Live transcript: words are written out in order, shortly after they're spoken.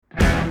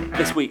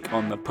This week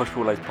on the Push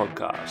Pull Legs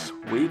podcast,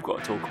 we've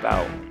got to talk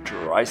about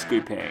dry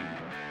scooping,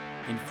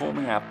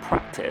 informing our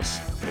practice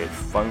with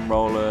foam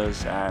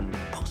rollers and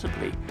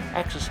possibly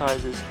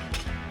exercises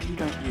you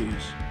don't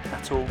use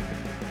at all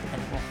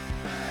anymore.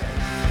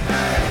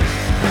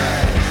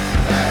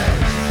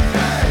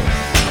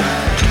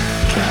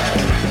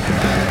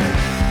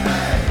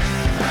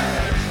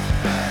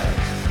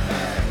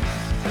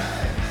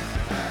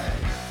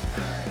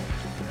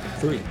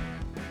 Three,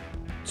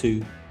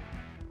 two,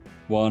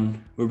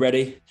 one. We're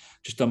ready.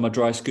 Just done my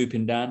dry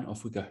scooping, Dan.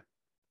 Off we go.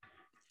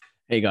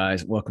 Hey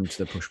guys, welcome to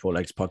the Push Pull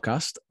Legs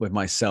podcast with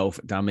myself,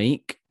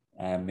 Damik.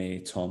 And me,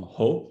 Tom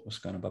Hull. What's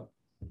going on, bub?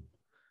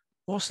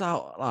 What's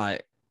that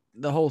like?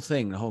 The whole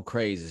thing, the whole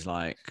craze is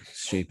like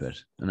stupid,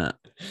 isn't it?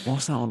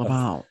 What's that all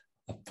about?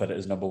 I put it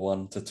as number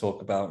one to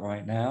talk about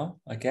right now.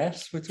 I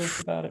guess we're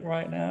talking about it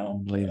right now.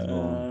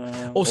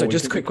 Unbelievable. Also,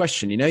 just a quick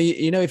question. You know,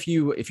 if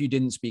you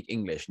didn't speak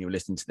English and you were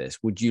listening to this,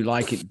 would you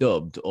like it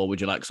dubbed or would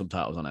you like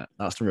subtitles on it?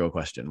 That's the real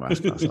question we're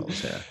asking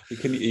ourselves here.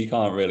 You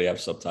can't really have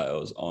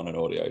subtitles on an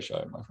audio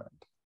show, my friend.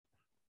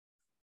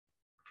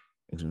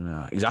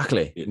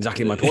 Exactly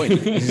my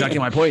point. Exactly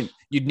my point.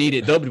 You'd need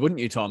it dubbed, wouldn't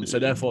you, Tom? So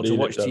therefore, to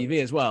watch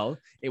TV as well,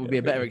 it would be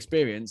a better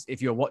experience if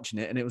you're watching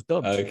it and it was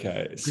dubbed.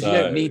 Okay, because you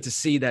don't need to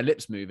see their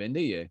lips moving, do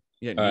you?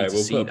 You don't need to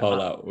see we'll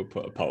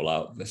put a poll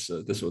out. This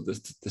will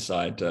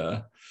decide.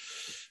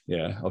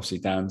 Obviously,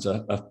 Dan's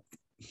I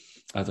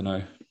don't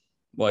know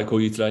what I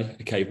call you today,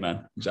 a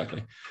caveman.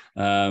 Exactly.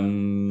 So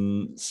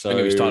I'm going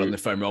to start on the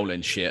foam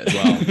rolling shit as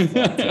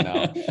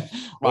well.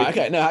 Right.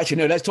 Okay. No, actually,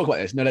 no. Let's talk about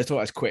this. Let's talk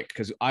about this quick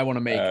because I want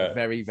to make a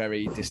very,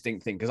 very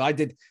distinct thing. Because I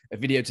did a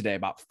video today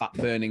about fat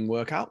burning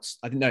workouts.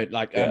 I didn't know,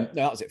 no,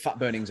 that was it. Fat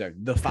burning zone.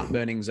 The fat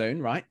burning zone,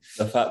 right?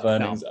 The fat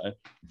burning zone.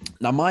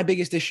 Now, my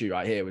biggest issue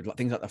right here with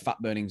things like the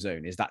fat burning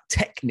zone is that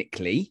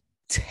technically,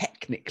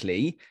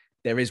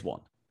 there is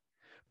one,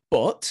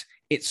 but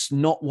it's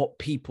not what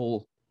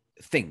people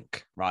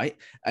think, right?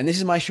 And this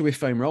is my issue with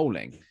foam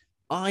rolling.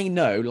 I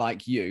know,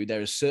 like you,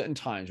 there are certain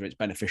times where it's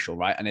beneficial,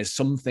 right? And there's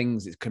some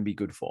things it can be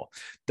good for.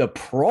 The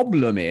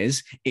problem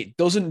is it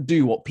doesn't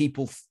do what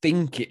people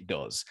think it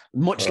does,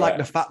 much like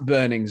the fat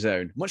burning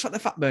zone.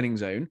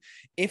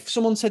 If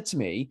someone said to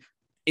me,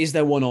 is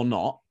there one or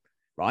not,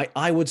 right?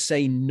 I would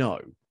say no,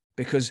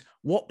 because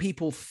what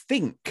people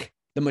think,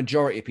 the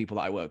majority of people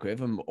that I work with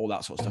and all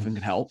that sort of stuff and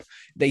can help,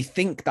 they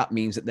think that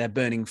means that they're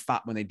burning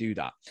fat when they do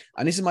that.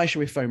 And this is my issue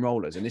with foam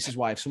rollers. And this is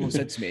why if someone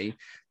said to me,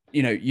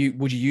 would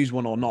you use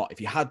one or not?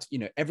 If you had,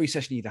 every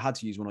session you either had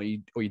to use one or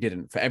you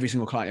didn't. For every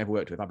single client I ever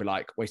worked with, I'd be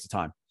like, waste of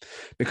time.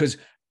 Because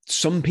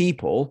some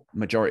people,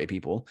 majority of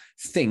people,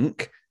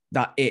 think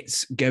that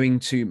it's going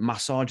to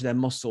massage their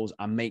muscles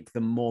and make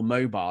them more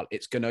mobile.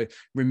 It's going to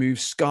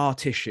remove scar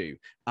tissue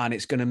and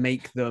it's going to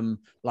make them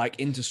like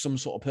into some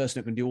sort of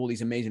person who can do all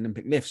these amazing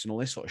Olympic lifts and all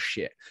this sort of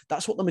shit.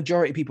 That's what the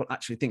majority of people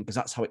actually think because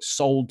that's how it's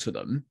sold to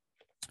them.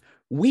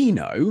 We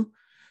know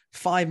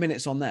 5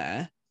 minutes on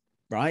there,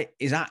 right,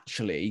 is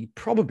actually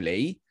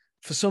probably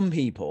for some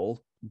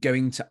people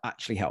going to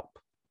actually help,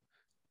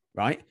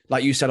 right?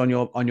 Like you said on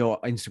your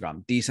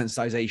Instagram,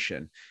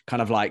 desensitization,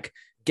 kind of like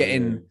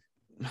getting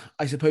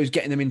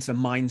them into the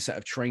mindset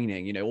of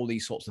training, all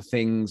these sorts of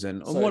things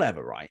and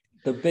whatever, right?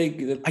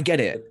 I get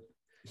it.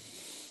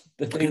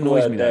 The thing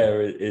word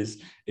there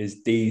is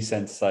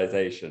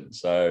desensitization.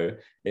 So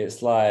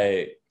it's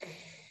like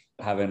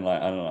having I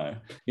don't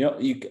know,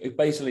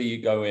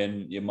 you go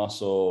in your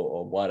muscle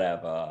or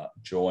whatever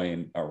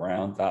joint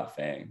around that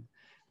thing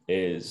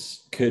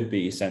could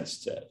be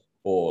sensitive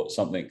or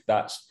something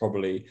that's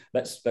probably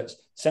that's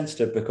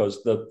sensitive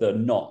because the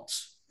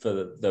knots for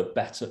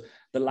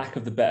the lack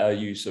of the better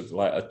use of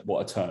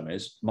what a term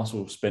is,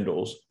 muscle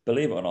spindles,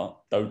 believe it or not,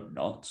 don't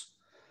knot.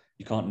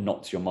 You can't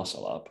knot your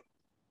muscle up.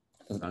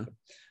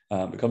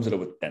 It becomes a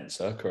little bit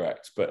denser,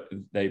 correct? But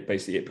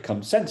it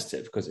becomes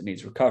sensitive because it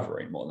needs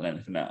recovery more than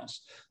anything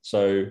else.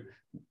 So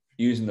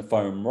using the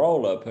foam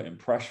roller, putting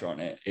pressure on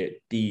it,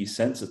 it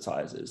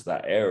desensitizes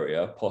that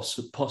area,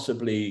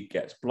 possibly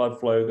gets blood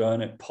flow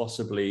going, it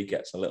possibly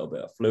gets a little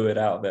bit of fluid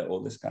out of it,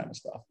 all this kind of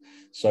stuff.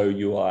 So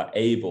you are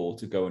able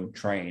to go and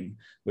train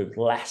with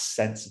less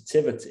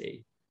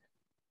sensitivity,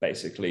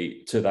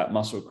 basically, to that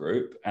muscle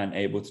group and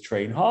able to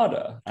train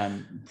harder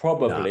and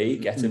probably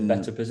get in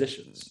better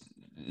positions.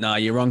 No,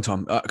 you're wrong,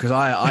 Tom. Because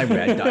I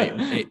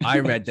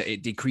read that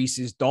it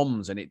decreases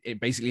DOMs and it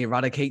basically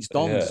eradicates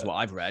DOMs. Is what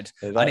I've read,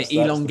 and it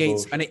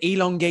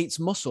elongates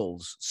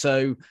muscles.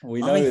 So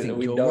I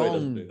think you're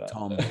wrong,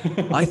 Tom.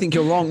 I think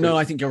you're wrong. No,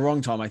 I think you're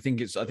wrong, Tom. I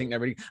think they're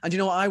really. And you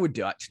know what I would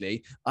do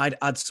actually? I'd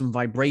add some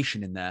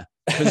vibration in there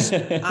because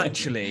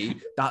actually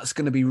that's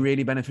going to be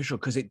really beneficial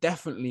because it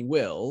definitely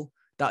will.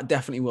 That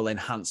definitely will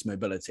enhance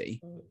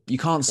mobility. You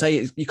can't say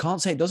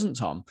it doesn't,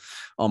 Tom.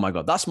 Oh my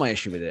God, that's my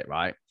issue with it,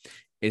 right?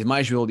 Is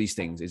my issue with all these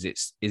things is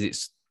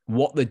it's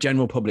what the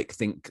general public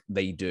think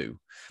they do.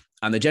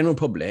 And the general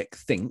public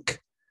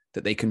think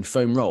that they can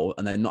foam roll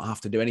and then not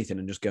have to do anything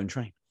and just go and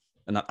train.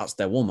 And that's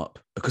their warm-up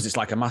because it's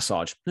like a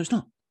massage. No, it's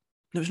not.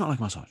 No, it's not like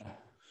a massage.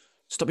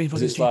 Stop being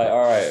fucking it's stupid. like,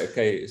 all right,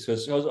 okay. So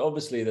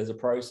obviously there's a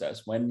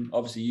process when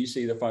obviously you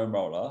see the foam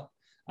roller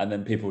and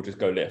then people just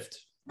go lift.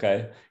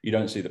 Okay. You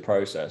don't see the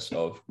process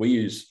of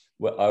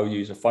I'll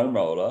use a foam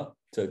roller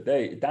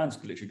today.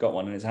 Dan's literally got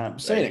one in his hand. I'm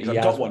saying it because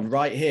I've got one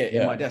right here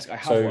in my desk. I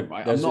have one,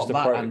 right? I'm not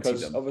that anti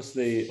them.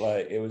 Obviously,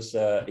 like it was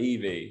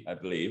Evie, I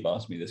believe,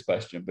 asked me this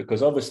question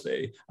because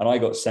obviously, and I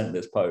got sent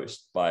this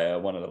post by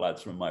one of the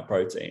lads from My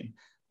Protein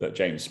that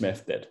James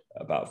Smith did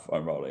about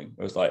foam rolling.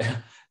 It was like,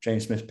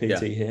 James Smith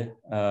PT here.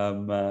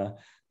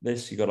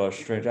 This, you got to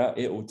stretch out.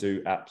 It will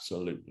do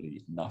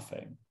absolutely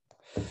nothing.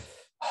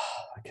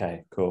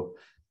 Okay, cool.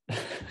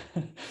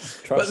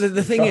 But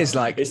the thing is,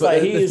 like, it's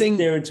like he is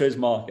steering to his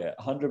market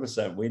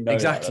 100%. We know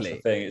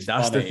exactly.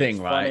 That's the thing.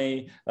 It's right?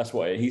 Funny. That's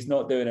what he's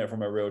not doing it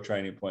from a real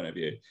training point of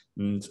view.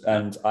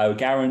 And I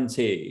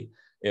guarantee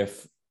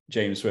if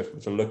James Swift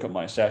were to look at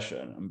my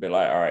session and be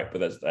like, all right,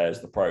 but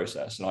there's the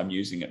process, and I'm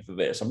using it for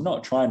this. I'm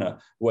not trying to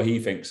what he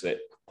thinks it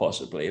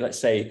possibly. Let's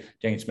say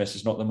James Smith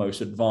is not the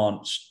most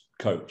advanced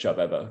coach I've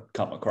ever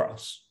come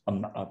across.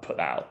 I'll put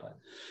that out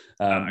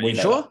there. Are you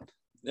sure?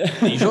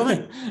 Are you sure,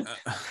 mate?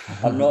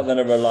 I'm not going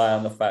to rely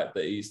on the fact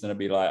that he's going to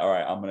be like, all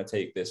right, I'm going to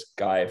take this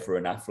guy through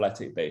an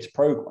athletic-based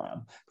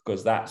program,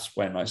 because that's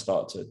when I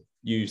start to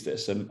use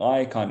this. And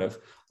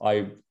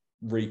I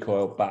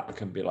recoil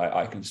back and be like,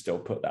 I can still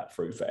put that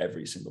through for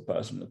every single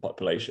person in the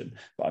population,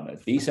 but I'm going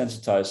to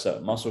desensitize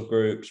certain muscle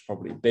groups,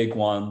 probably big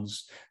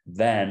ones.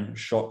 Then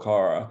shock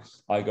horror,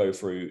 I go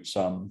through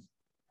some,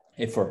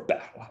 if for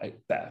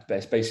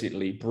it's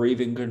basically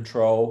breathing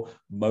control,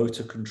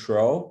 motor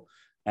control,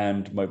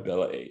 and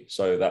mobility.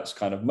 So that's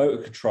kind of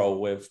motor control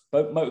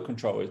motor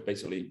control is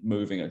basically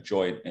moving a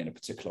joint in a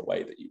particular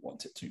way that you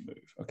want it to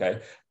move.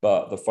 Okay.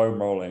 But the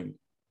foam rolling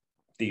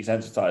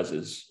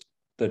desensitizes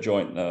the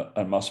joint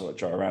and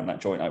musculature around that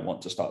joint I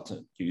want to start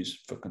to use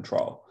for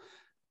control.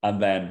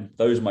 And then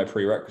those are my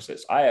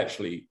prerequisites. I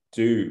actually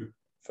do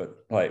for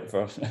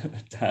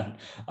Dan,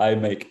 I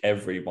make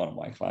every one of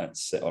my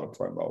clients sit on a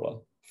foam roller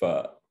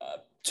for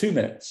 2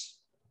 minutes.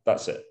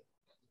 That's it.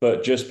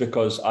 But just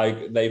because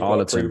they've got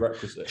a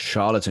prerequisite.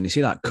 Charlatan. You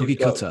see that cookie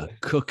cutter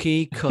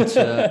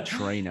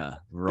trainer,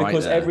 right?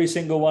 Because there. Every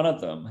single one of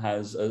them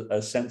has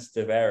a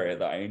sensitive area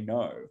that I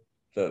know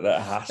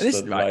that has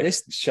to right.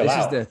 This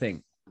is the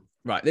thing.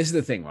 Right. This is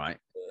the thing, right?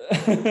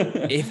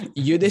 If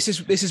you this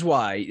is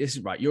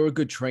right. You're a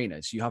good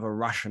trainer, so you have a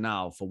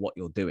rationale for what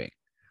you're doing.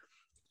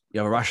 You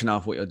have a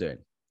rationale for what you're doing.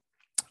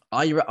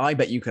 I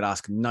bet you could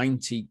ask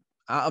 90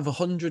 out of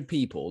 100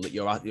 people that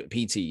you're at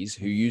PTs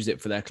who use it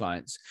for their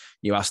clients.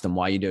 You ask them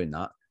why you're doing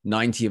that.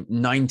 90, I'm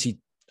going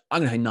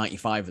to say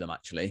 95 of them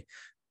actually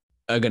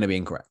are going to be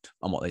incorrect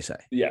on what they say.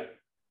 Yeah.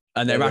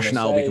 And their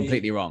rationale will be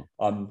completely wrong.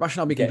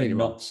 Rationale will be completely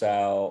wrong. Nuts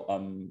out.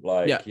 I'm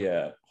like,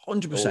 yeah.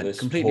 100%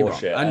 completely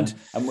wrong. And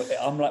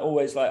I'm like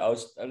always like, I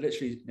was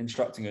literally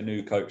instructing a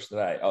new coach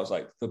today. I was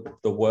like,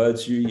 the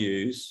words you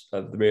use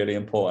are really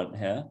important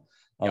here.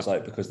 I was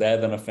like, because they're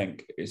going to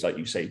think, it's like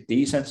you say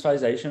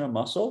desensitization of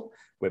muscle.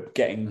 We're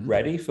getting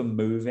ready for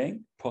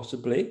moving,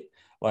 possibly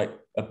like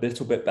a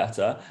little bit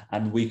better.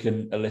 And we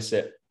can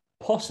elicit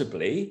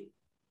possibly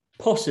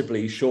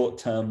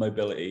short-term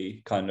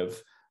mobility, kind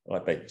of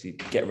like basically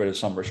get rid of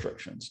some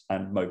restrictions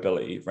and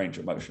mobility, range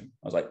of motion.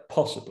 I was like,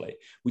 possibly.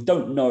 We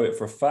don't know it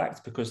for a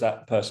fact because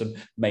that person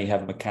may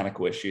have a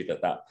mechanical issue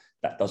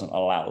that doesn't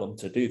allow them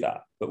to do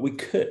that. But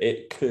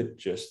it could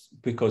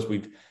just, because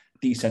we've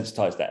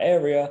desensitized that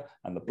area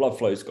and the blood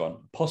flow's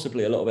gone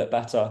possibly a little bit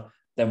better,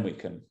 then we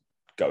can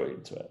go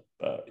into it.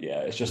 But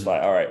yeah, it's just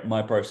like, all right,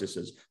 my process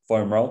is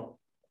foam roll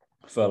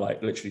for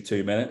like literally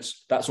 2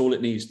 minutes. That's all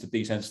it needs to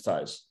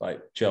desensitize,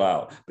 like chill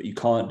out. But you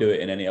can't do it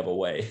in any other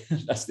way.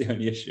 That's the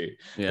only issue.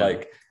 Yeah.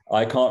 Like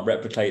I can't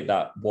replicate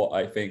that, what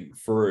I think,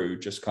 through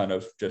just kind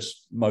of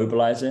just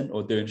mobilizing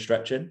or doing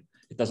stretching.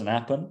 It doesn't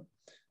happen.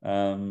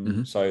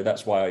 So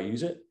that's why I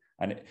use it.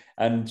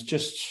 And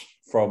just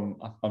from,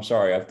 I'm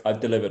sorry,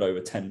 I've delivered over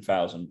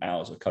 10,000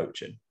 hours of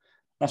coaching.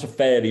 That's a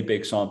fairly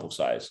big sample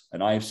size.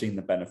 And I've seen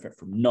the benefit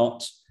from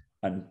not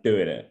and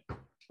doing it.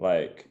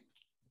 Like,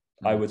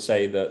 I would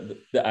say that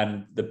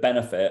the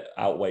benefit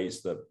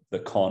outweighs the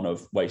con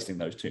of wasting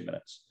those 2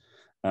 minutes.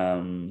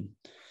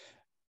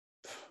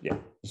 Yeah.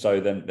 So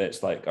then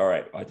it's like, all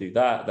right, I do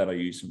that. Then I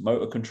use some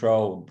motor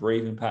control and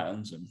breathing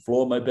patterns and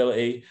floor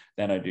mobility.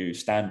 Then I do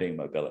standing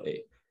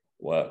mobility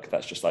work.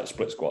 That's just like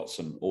split squats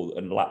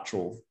and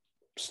lateral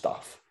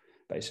stuff,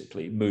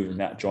 basically moving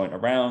that joint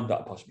around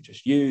that I possibly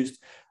just used.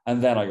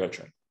 And then I go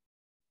train.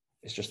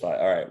 It's just like,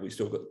 all right, we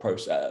still got the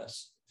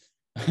process.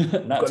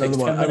 That takes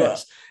 10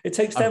 minutes. It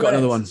takes 10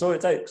 minutes. That's all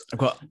it takes. I've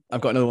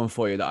got another one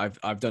for you that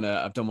I've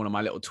done one of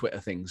my little Twitter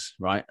things,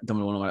 right? I've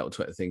done one of my little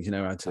Twitter things, you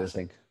know, to the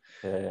thing.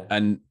 Yeah.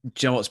 And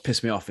do you know what's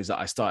pissed me off is that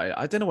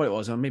I don't know what it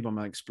was, maybe on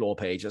my Explore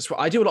page. That's what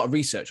I do a lot of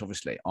research,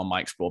 obviously, on my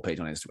Explore page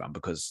on Instagram,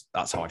 because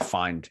that's how I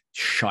find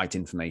shite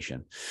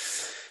information.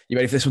 You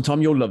ready for this one,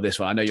 Tom? You'll love this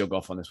one. I know you'll go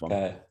off on this one.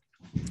 Okay.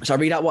 So I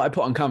read out what I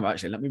put on Canva.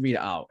 Actually, let me read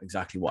it out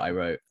exactly what I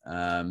wrote,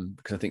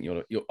 because I think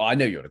I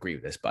know you'll agree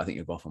with this, but I think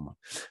you'll go off on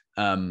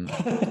one.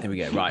 Here we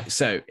go. Right.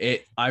 So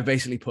I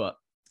basically put,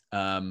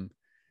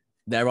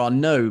 There are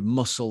no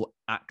muscle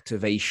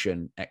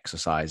activation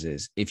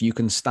exercises. If you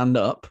can stand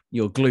up,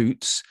 your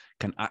glutes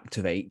can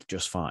activate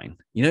just fine.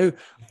 You know,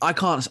 I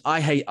can't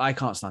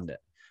stand it.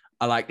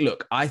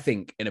 I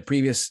think in a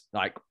previous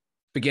like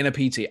beginner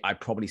PT, I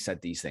probably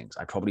said these things.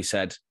 I probably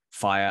said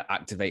fire,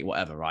 activate,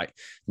 whatever, right?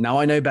 Now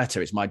I know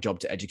better. It's my job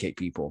to educate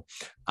people.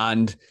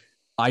 And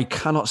I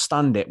cannot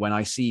stand it when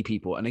I see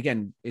people, and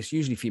again, it's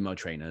usually female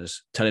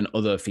trainers telling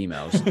other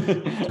females,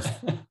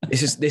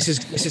 this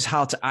is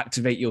how to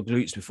activate your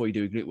glutes before you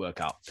do a glute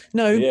workout.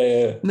 No.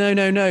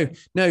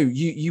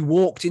 You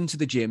walked into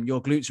the gym,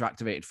 your glutes are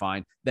activated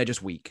fine. They're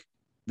just weak.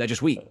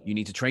 You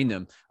need to train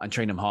them and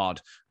train them hard,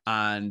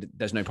 and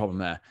there's no problem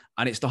there.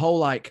 And it's the whole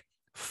like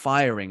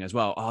firing as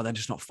well. Oh, they're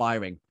just not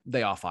firing.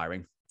 They are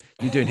firing.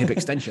 You're doing hip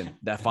extension.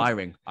 They're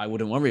firing. I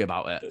wouldn't worry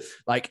about it.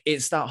 Like,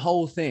 it's that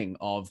whole thing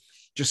of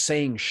just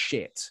saying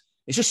shit.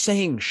 It's just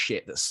saying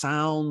shit that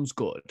sounds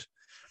good.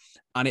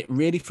 And it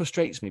really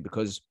frustrates me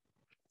because,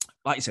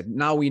 like you said,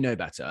 now we know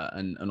better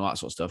and all that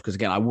sort of stuff. Because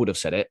again, I would have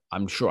said it.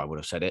 I'm sure I would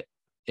have said it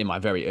in my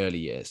very early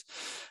years.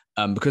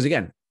 Because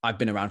again, I've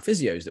been around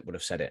physios that would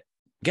have said it.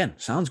 Again,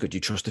 sounds good. You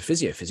trust a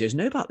physio. Physios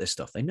know about this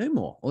stuff. They know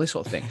more, all this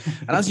sort of thing.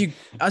 And as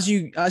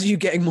you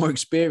getting more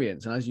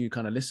experience and as you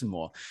kind of listen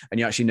more and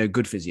you actually know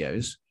good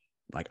physios,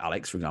 like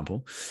Alex, for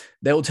example,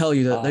 they'll tell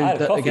you that I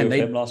had a coffee with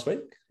him last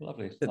week.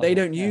 Lovely. That they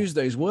don't use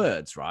those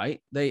words,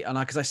 right?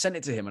 Because I sent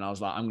it to him and I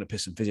was like, I'm going to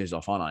piss some physios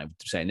off, aren't I?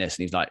 Saying this,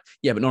 and he's like,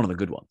 yeah, but none of the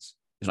good ones.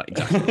 He's like,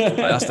 exactly. Like,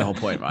 that's the whole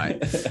point,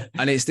 right?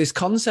 And it's this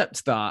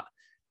concept that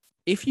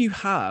if you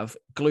have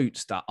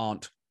glutes that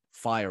aren't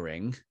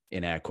firing,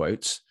 in air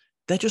quotes,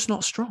 they're just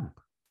not strong.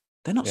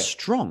 They're not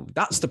strong.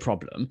 That's the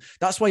problem.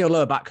 That's why your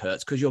lower back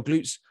hurts, because your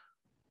glutes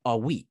are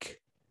weak.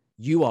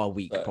 You are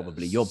weak,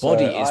 probably. Your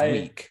body is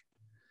weak.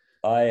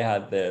 I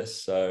had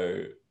this.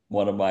 So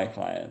one of my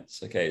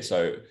clients, okay,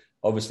 so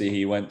obviously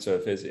he went to a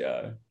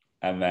physio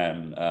and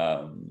then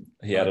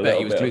he had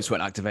glutes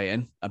weren't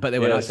activating. I bet they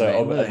weren't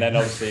activating. And then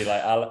obviously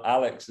like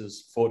Alex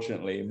has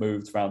fortunately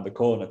moved around the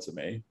corner to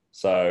me.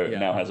 So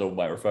now has all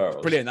my referrals.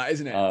 It's brilliant, that,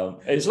 isn't it?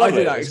 It's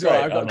lovely. I do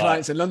that. I've got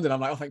clients in London. I'm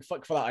like, oh, thank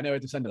fuck for that. I know where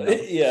to send them now.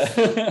 Yeah.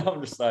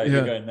 I'm just like,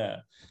 you're going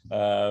there.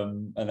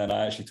 And then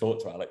I actually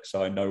talked to Alex,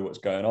 so I know what's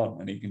going on.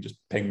 And he can just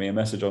ping me a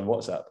message on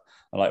WhatsApp.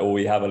 And like,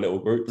 we have a little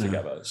group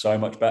together. So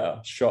much better.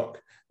 Shock.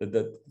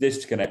 The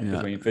disconnect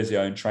between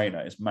physio and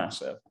trainer is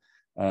massive.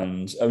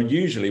 And I mean,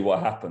 usually what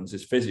happens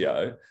is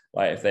physio,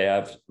 like if they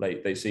have,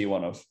 like they see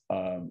one of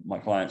my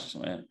clients or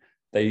something,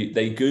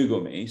 they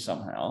Google me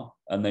somehow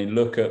and they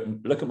look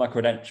at my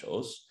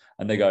credentials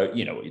and they go,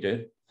 you know what you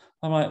do?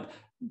 I'm like,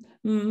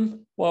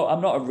 well,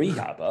 I'm not a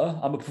rehabber.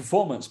 I'm a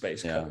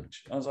performance-based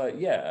coach. I was like,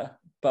 yeah,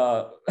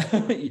 but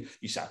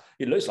you sound,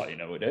 it looks like you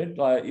know what you're doing.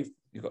 Like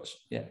you've got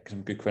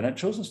some good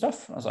credentials and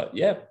stuff. I was like,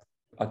 yeah,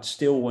 I'd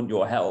still want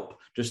your help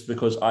just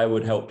because I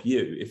would help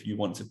you if you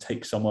want to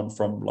take someone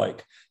from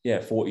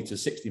 40 to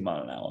 60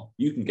 mile an hour.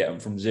 You can get them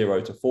from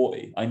 0 to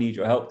 40. I need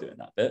your help doing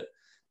that bit.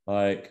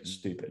 Like,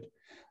 stupid.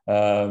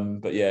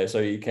 But yeah,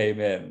 so he came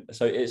in.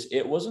 So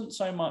it wasn't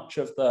so much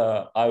of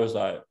I was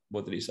like,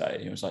 what did he say?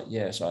 He was like,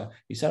 yeah, so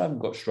he said I haven't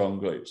got strong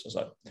glutes. I was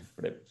like,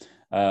 brilliant.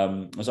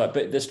 I was like,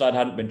 but this lad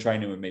hadn't been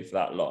training with me for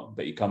that long,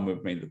 but he come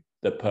with me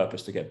the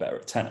purpose to get better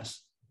at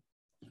tennis.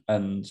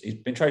 And he's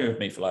been training with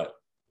me for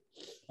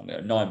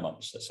 9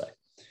 months, let's say.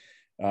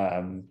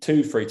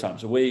 2-3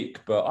 times a week.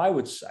 But I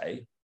would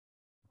say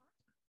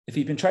if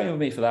he'd been training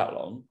with me for that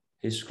long,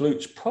 his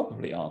glutes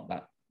probably aren't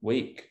that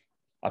weak.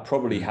 I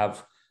probably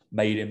have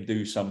made him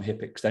do some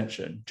hip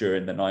extension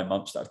during the 9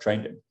 months that I've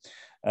trained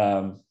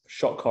him.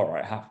 Shock horror,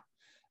 I have.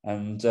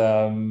 And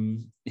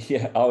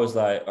I was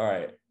like, all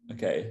right,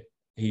 okay.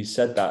 He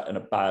said that in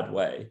a bad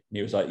way. And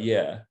he was like,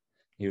 yeah.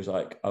 He was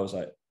like, I was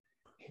like,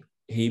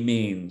 he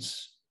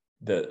means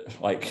that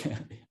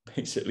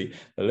basically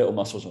the little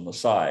muscles on the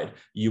side,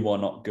 you are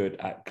not good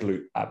at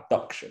glute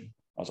abduction.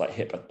 I was like,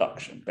 hip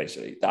abduction,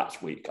 basically,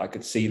 that's weak. I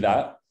could see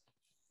that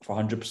for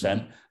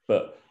 100%.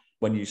 But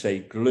when you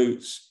say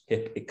glutes,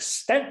 hip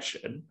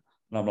extension,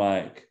 and I'm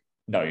like,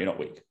 no, you're not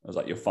weak. I was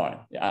like, you're fine.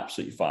 You're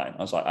absolutely fine.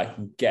 I was like,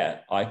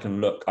 I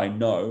can look, I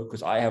know,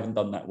 because I haven't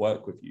done that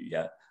work with you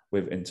yet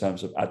in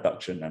terms of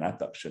adduction and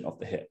abduction of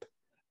the hip.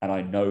 And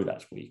I know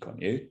that's weak on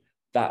you.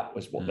 That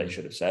was what they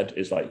should have said,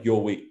 is like,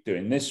 you're weak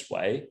doing this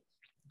way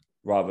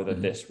rather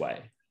than this way.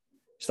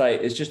 It's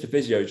like, it's just the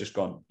physio just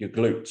gone, your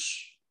glutes.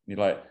 You're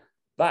like,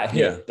 that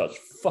hip does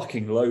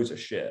fucking loads of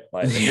shit.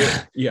 Like,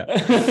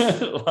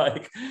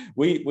 like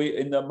we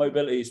in the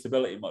mobility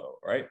stability model,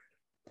 right?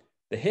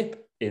 The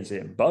hip is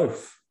in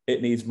both.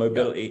 It needs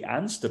mobility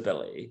and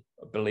stability,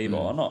 believe it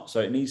or not.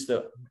 So it needs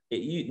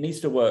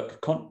to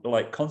work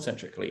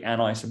concentrically and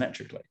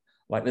isometrically.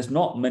 Like, there's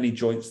not many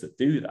joints that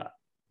do that.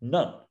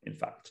 None, in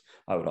fact,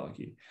 I would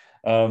argue.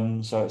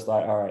 So it's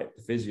like, all right,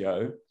 the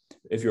physio,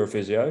 if you're a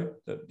physio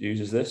that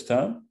uses this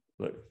term,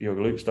 look, your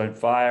glutes don't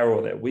fire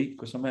or they're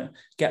weak or something,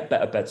 get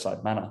better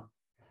bedside manner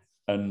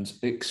and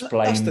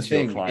explain. That's the to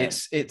thing. Your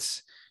client.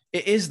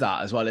 It is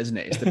that as well, isn't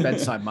it? It's the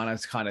bedside manner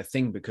kind of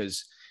thing,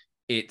 because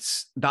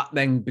it's that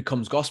then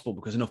becomes gospel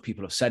because enough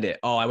people have said it.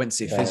 Oh, I went to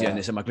see a physio and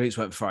they said my glutes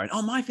weren't firing.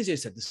 Oh, my physio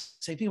said the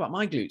same thing about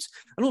my glutes.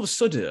 And all of a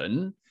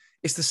sudden,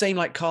 it's the same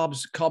like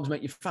carbs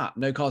make you fat.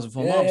 No carbs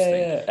before marbs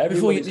thing.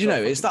 Before you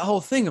know, it's that whole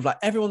thing of like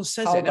everyone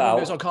says it and everyone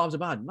goes, oh, carbs are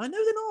bad. I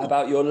know they're not.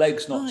 About your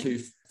legs not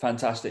too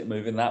fantastic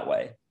moving that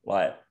way,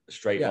 like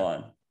straight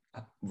line.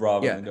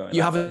 Rather than going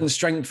you haven't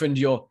strengthened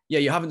your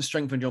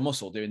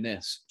muscle doing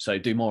this, so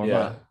do more of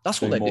that.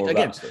 That's what they do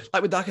again,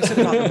 like I said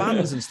about the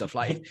bands and stuff.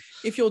 Like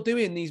if you're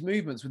doing these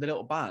movements with a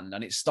little band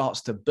and it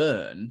starts to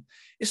burn,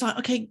 it's like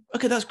okay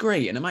that's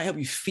great, and it might help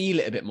you feel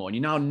it a bit more, and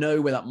you now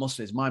know where that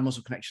muscle is, mind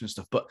muscle connection and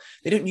stuff. But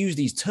they don't use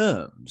these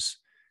terms.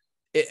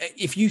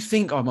 If you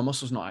think, oh, my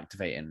muscle's not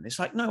activating, it's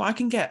like, no, I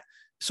can get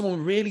someone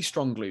with really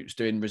strong glutes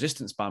doing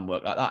resistance band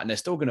work like that and they're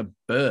still going to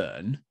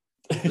burn.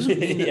 Doesn't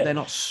mean that they're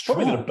not strong.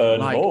 Probably going to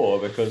burn more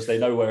because they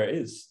know where it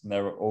is and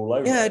they're all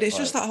over. Yeah, it's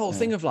just that whole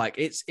thing of like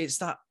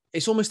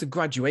it's almost a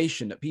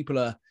graduation that people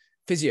are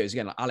physios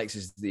again. Like Alex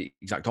is the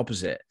exact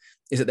opposite.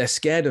 Is that they're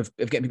scared of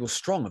getting people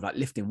strong, of like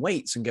lifting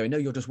weights and going, no,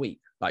 you're just weak.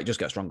 Like just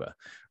get stronger.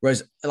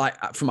 Whereas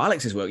like from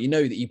Alex's work, you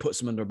know that you put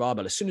someone under a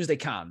barbell as soon as they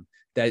can.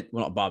 They're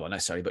not a barbell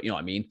necessarily, but you know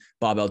what I mean.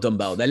 Barbell,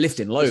 dumbbell. They're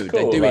lifting load.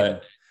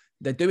 Cool,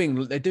 they're doing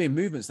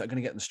movements that are going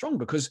to get them strong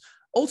because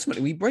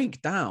ultimately we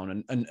break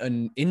down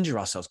and injure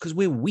ourselves because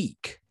we're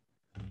weak.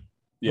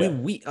 Yeah. We're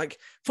weak. Like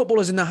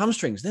footballers in their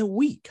hamstrings, they're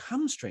weak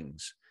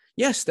hamstrings.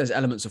 Yes, there's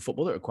elements of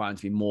football that require them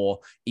to be more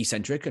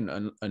eccentric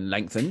and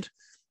lengthened.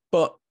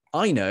 But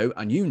I know,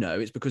 and you know,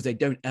 it's because they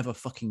don't ever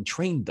fucking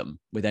train them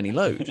with any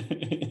load.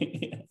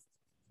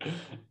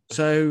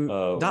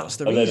 So that's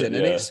the reason.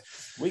 And it's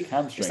weak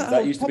hamstrings.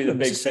 That used to be the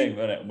big thing,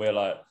 wasn't it? And we're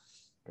like,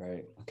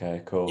 great.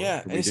 Okay, cool.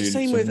 Yeah, and it's the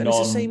same with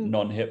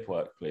non-hip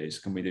work, please.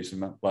 Can we do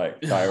some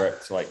like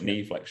direct like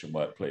knee flexion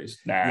work, please?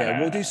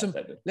 We'll do some.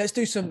 Let's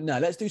do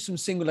some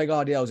single leg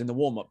RDLs in the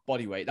warm up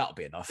body weight. That'll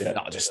be enough. Yeah.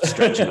 That'll just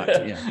stretch and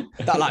activate.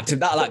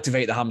 That'll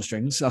activate the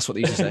hamstrings. That's what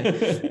they used to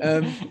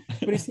say.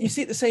 But you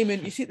see it the same in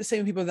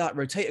people with that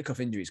rotator cuff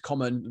injuries,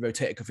 common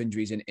rotator cuff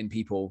injuries in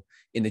people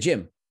in the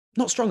gym.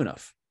 Not strong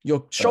enough.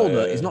 Your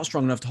shoulder is not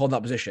strong enough to hold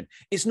that position.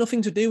 It's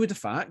nothing to do with the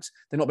fact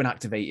they've not been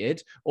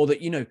activated or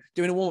that,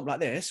 doing a warm-up like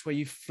this where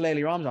you flail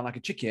your arms around like a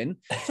chicken.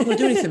 It's not going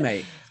to do anything,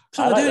 mate. It's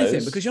not going to do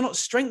anything because you're not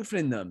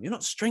strengthening them. You're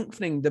not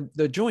strengthening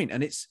the joint.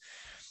 And it's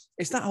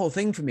that whole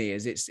thing for me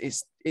is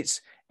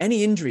it's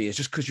any injury is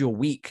just because you're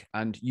weak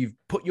and you've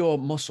put your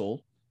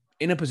muscle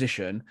in a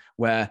position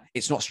where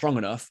it's not strong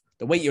enough.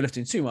 The weight you're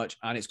lifting too much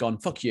and it's gone,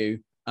 fuck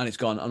you. And it's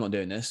gone, I'm not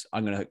doing this.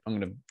 I'm gonna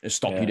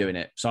stop you doing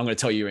it. So I'm gonna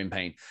tell you you're in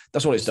pain.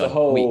 That's what it's done.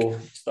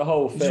 It's the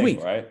whole thing,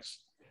 right?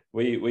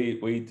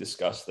 We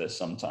discuss this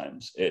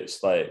sometimes.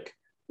 It's like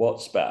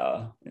what's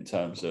better in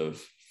terms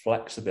of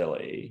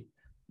flexibility,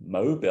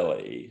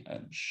 mobility,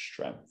 and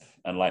strength.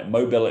 And like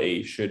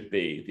mobility should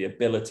be the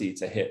ability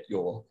to hit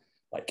your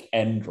like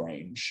end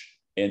range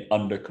in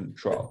under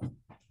control.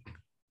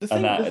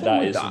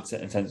 That is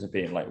in terms of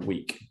being like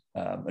weak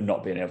and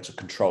not being able to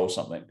control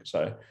something.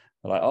 So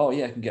they're like, oh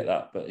yeah, I can get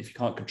that, but if you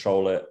can't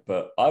control it,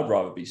 but I'd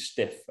rather be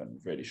stiff and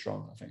really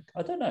strong. I think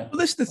I don't know. Well,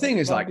 this is the thing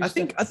is like I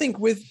think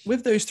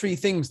with those three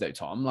things though,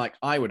 Tom, like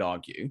I would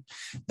argue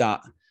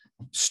that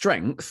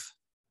strength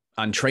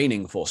and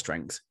training for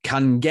strength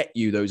can get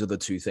you those other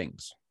two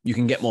things. You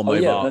can get more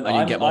mobile and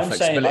you get more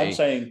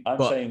flexibility. I'm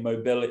saying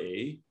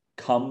mobility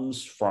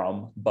comes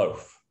from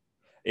both.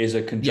 Is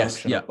a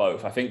conjunction of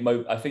both. I think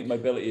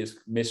mobility is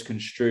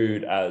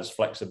misconstrued as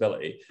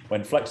flexibility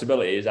when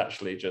flexibility is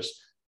actually just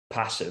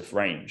passive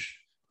range.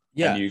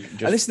 Yeah, and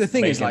this is the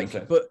thing is like,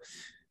 but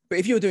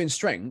if you were doing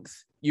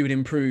strength, you would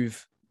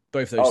improve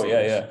both those things.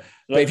 Yeah.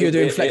 But if you were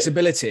doing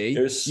flexibility,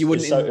 you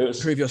wouldn't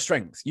improve your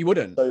strength. You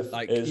wouldn't.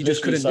 You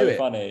just couldn't do it.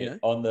 Funny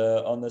on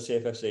the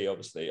CFFC.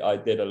 Obviously, I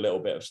did a little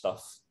bit of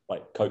stuff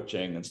like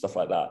coaching and stuff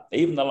like that.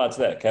 Even the lads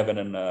there, Kevin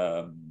and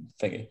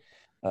Thingy,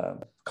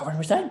 can't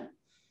remember his name.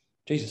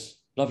 Jesus,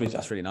 lovely.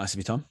 That's really nice of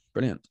you, Tom.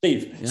 Brilliant.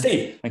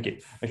 Steve, thank you.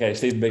 Okay,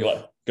 Steve's big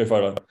like go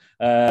photo.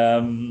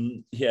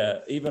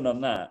 Even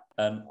on that,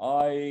 and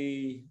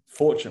I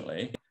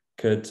fortunately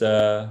could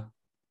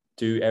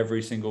do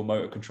every single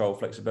motor control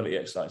flexibility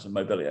exercise and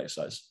mobility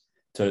exercise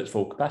to its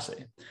full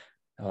capacity.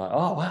 I'm like,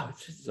 oh wow!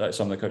 Like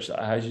some of the coaches,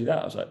 like, how do you do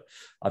that? I was like,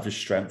 I've just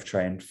strength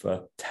trained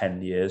for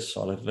 10 years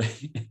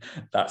solidly.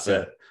 That's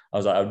it. I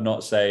was like, I would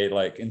not say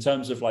like in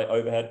terms of like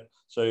overhead.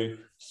 So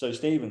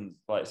Stephen,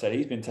 like I said,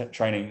 he's been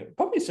training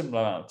probably a similar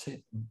amount of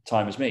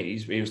time as me.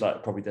 He was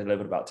like probably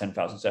delivered about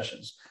 10,000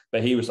 sessions,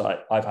 but he was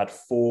like, I've had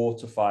 4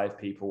 to 5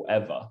 people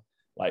ever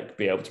like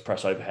be able to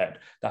press overhead.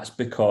 That's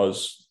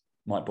because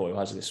my boy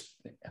has this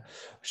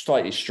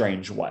slightly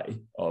strange way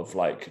of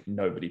like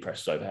nobody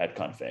presses overhead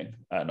kind of thing.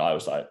 And I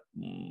was like,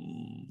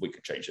 we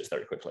could change this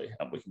very quickly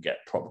and we can get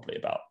probably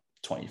about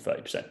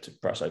 20-30% to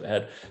press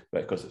overhead,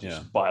 because it's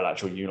just a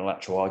bilateral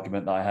unilateral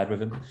argument that I had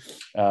with him.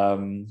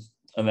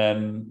 And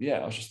then,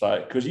 I was just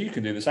like, because you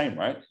can do the same,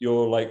 right?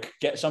 You're like,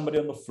 get somebody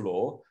on the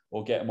floor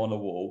or get them on the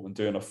wall and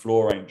doing a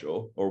floor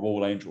angel or a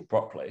wall angel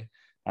properly,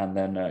 and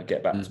then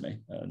get back to me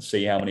and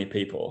see how many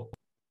people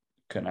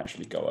can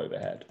actually go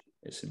overhead.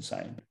 It's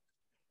insane.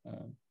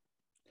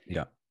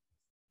 Yeah.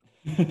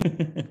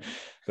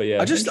 But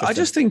yeah, I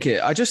just think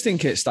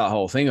it's that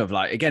whole thing of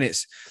like, again,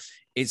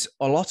 it's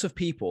a lot of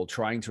people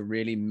trying to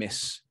really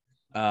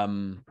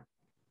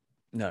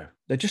no,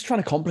 they're just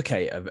trying to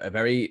complicate a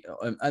very,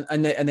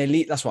 and they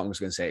lead, that's what I was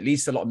going to say. It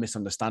leads to a lot of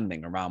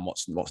misunderstanding around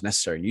what's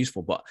necessary and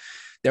useful. But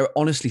there are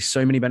honestly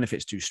so many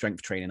benefits to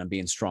strength training and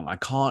being strong. We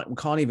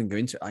can't even go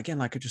into it. Again,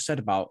 like I just said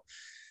about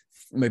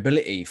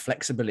mobility,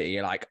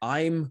 flexibility. Like,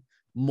 I'm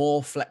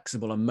more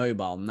flexible and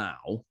mobile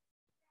now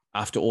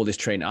after all this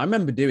training. I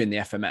remember doing the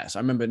FMS. I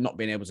remember not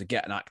being able to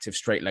get an active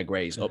straight leg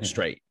raise up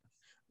straight.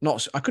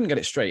 I couldn't get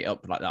it straight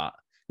up like that.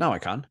 Now I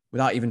can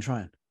without even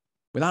trying.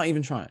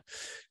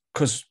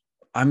 Because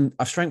I've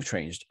strength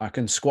trained. I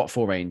can squat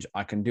full range.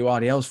 I can do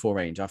RDLs full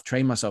range. I've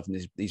trained myself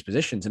in these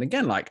positions. And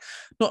again, like,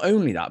 not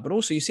only that, but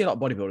also you see a lot of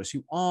bodybuilders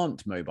who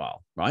aren't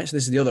mobile, right? So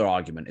this is the other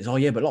argument is, oh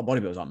yeah, but a lot of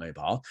bodybuilders aren't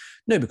mobile.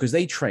 No, because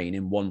they train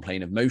in one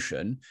plane of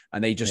motion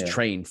and they just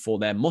train for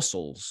their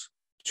muscles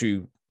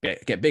to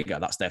get bigger.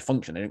 That's their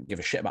function. They don't give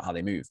a shit about how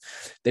they move.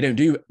 They don't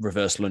do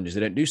reverse lunges.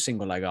 They don't do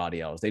single leg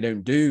RDLs. They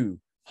don't do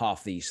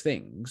half these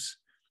things,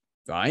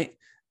 right?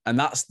 And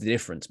that's the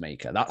difference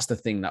maker. That's the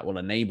thing that will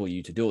enable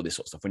you to do all this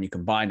sort of stuff when you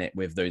combine it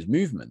with those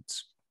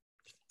movements.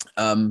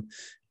 And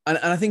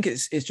I think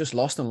it's just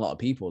lost on a lot of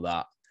people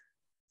that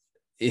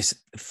it's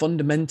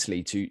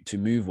fundamentally to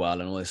move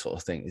well and all this sort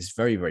of thing is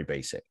very, very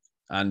basic.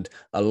 And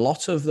a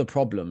lot of the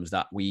problems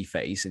that we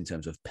face in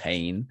terms of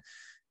pain,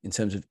 in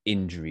terms of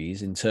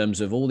injuries, in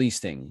terms of all these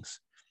things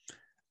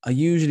are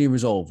usually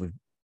resolved with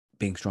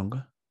being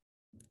stronger,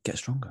 get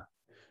stronger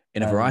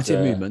in a variety of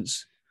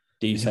movements.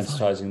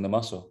 Desensitizing the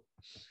muscle.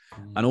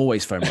 And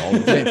always foam roll.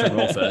 If you don't foam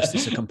roll first,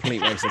 it's a complete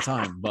waste of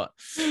time. But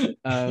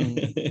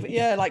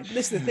yeah, like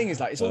this is the thing is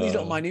like it's all these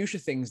little minutiae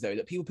things though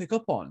that people pick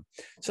up on.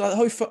 So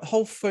like the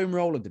whole foam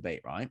roller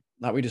debate, right?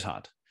 That we just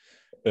had.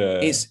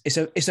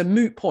 It's a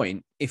moot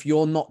point if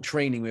you're not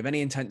training with any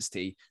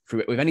intensity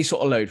with any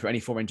sort of load for any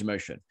full range of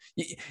motion.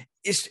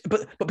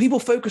 But people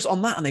focus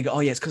on that and they go, oh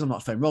yeah, it's because I'm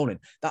not foam rolling.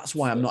 That's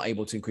why I'm not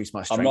able to increase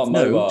my strength. I'm not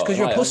mobile. No, it's because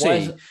you're a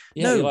pussy.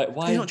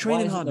 Why you're not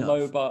training hard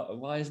enough.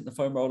 Why isn't the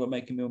foam roller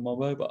making me more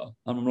mobile?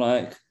 And I'm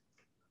like,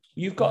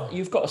 you've got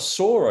a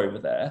saw over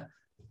there,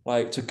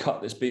 like to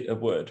cut this bit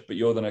of wood, but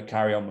you're going to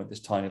carry on with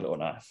this tiny little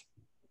knife.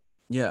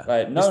 Yeah.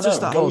 Like,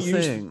 go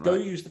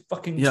use the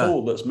fucking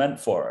tool that's meant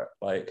for it.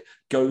 Like,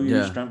 go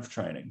use strength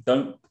training.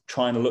 Don't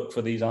try to look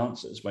for these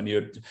answers when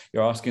you're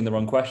asking the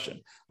wrong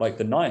question. Like,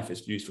 the knife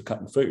is used for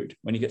cutting food.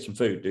 When you get some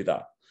food, do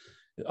that.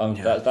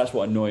 That's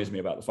what annoys me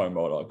about the foam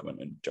roll argument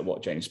and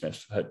what James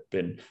Smith had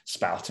been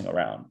spouting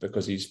around,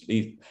 because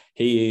he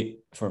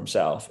for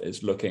himself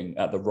is looking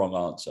at the wrong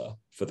answer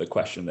for the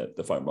question that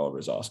the foam roller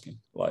is asking.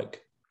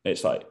 Like,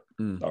 it's like,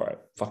 all right,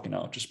 fucking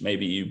hell, just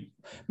maybe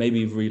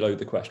reload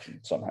the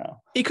question somehow.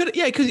 He could,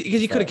 because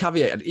he could have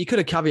caveated. He could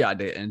have caveated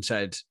it and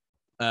said,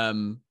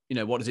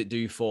 what does it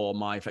do for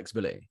my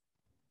flexibility?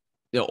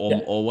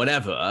 Or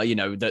whatever,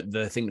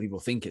 the thing that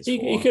people think it's for.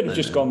 He could have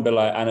just gone, but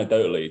like,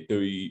 anecdotally,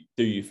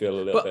 do you feel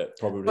a little bit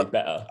probably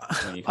better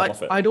when you come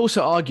off it? I'd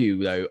also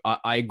argue, though,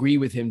 I agree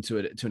with him to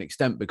an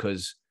extent,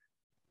 because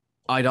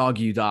I'd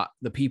argue that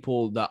the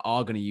people that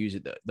are going to use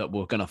it, that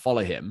were going to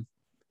follow him,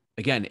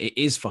 again, it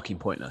is fucking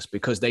pointless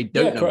because they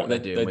don't know what they're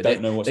doing with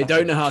it. They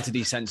don't know how to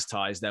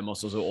desensitize their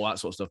muscles or all that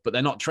sort of stuff, but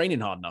they're not training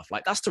hard enough.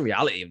 Like, that's the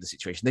reality of the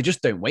situation. They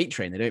just don't weight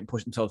train. They don't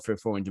push themselves through a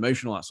full range of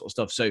motion, all that sort of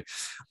stuff. So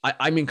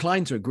I'm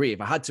inclined to agree.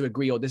 If I had to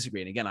agree or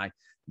disagree, and again,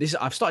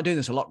 I've started doing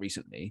this a lot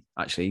recently,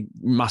 actually,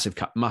 massive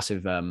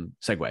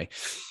segue,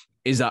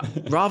 is that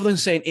rather than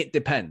saying it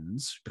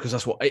depends, because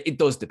that's what it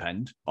does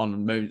depend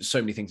on so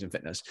many things in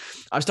fitness,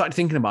 I've started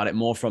thinking about it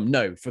more from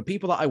for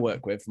people that I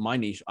work with, for my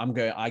niche,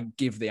 I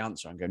give the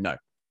answer and go no.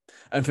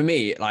 And for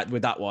me, like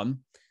with that one,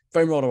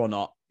 foam roller or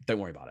not, don't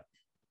worry about it.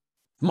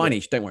 My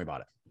niche, don't worry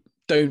about it.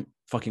 Don't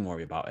fucking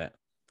worry about it.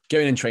 Go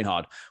in and train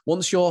hard.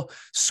 Once you're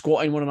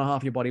squatting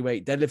 1.5 your body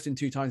weight, deadlifting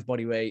 2 times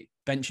body weight,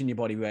 benching your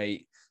body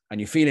weight, and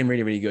you're feeling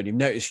really, really good, you've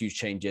noticed huge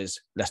changes,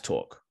 let's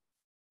talk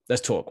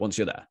once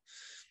you're there.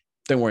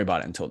 Don't worry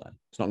about it until then.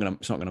 It's not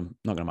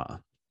gonna matter.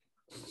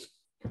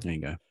 There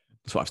you go.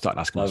 That's what I've started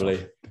asking myself.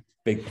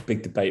 Lovely.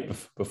 Big debate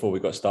before we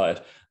got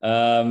started.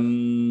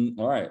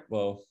 All right.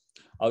 Well,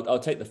 I'll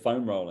take the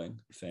foam rolling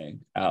thing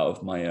out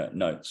of my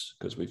notes,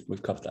 because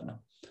we've covered that now.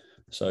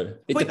 So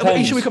it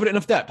depends. Should we cover it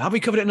enough depth? Have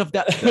we covered it enough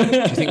depth? Do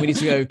you think we need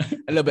to go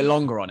a little bit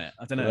longer on it?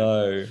 I don't know.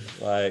 No,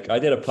 like I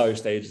did a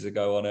post ages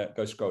ago on it.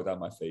 Go scroll down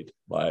my feed.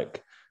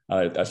 Like,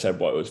 I said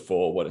what it was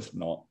for, what it's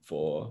not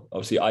for.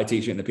 Obviously, I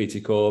teach it in the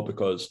PT core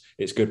because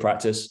it's good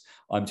practice.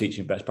 I'm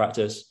teaching best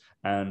practice.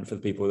 And for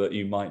the people that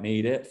you might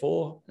need it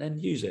for, then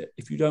use it.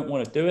 If you don't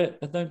want to do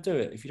it, then don't do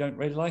it. If you don't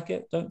really like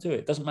it, don't do it.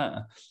 It doesn't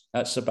matter.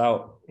 That's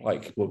about,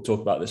 like, we'll talk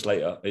about this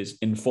later, is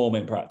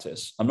informing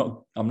practice. I'm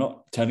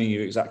not telling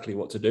you exactly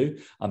what to do.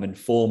 I'm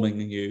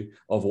informing you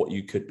of what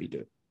you could be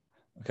doing.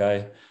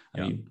 Okay.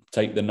 And you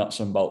take the nuts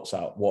and bolts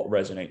out. What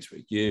resonates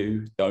with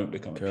you? Don't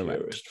become a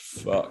purist.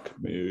 Fuck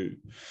me.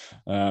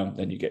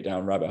 Then you get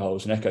down rabbit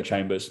holes and echo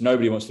chambers.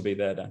 Nobody wants to be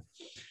there then.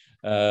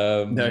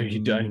 No, you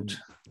don't.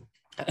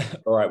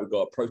 All right, we've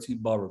got a protein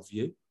bar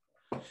review.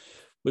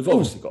 We've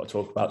obviously got to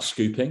talk about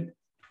scooping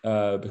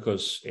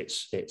because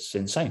it's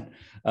insane.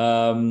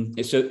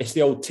 It's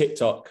the old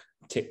TikTok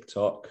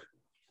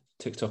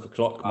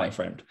o'clock, my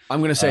friend. I'm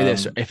going to say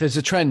this: if there's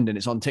a trend and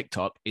it's on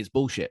TikTok, it's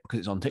bullshit because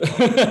it's on TikTok.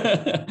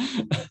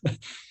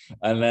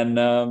 And then,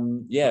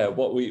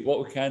 what we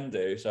can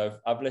do. So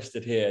I've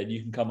listed here, and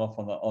you can come up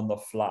on the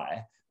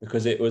fly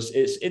because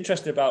it's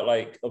interesting about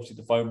like obviously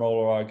the foam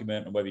roller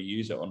argument and whether you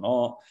use it or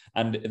not.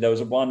 And there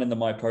was one in the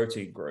My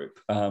Protein group,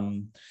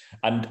 and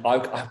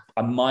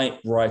I might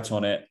write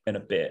on it in a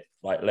bit,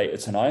 like later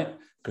tonight.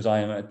 Because I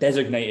am a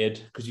designated,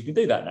 because you can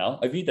do that now.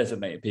 Have you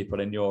designated people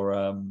in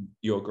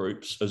your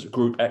groups as a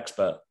group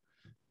expert?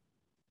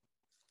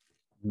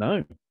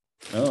 No.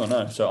 Oh,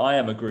 no. So I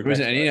am a group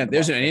expert. There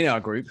isn't any in our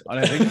group,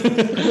 I don't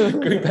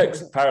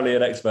think. Apparently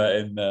an expert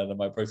in the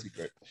My Protein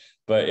group.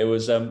 But it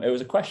was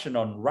a question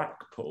on rack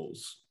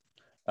pulls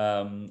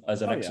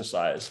as an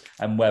exercise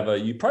and whether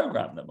you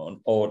program them on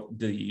or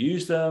do you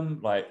use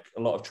them. Like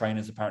a lot of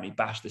trainers apparently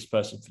bash this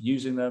person for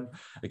using them.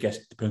 I guess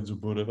it depends on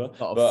whatever.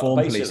 A lot of form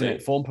police, isn't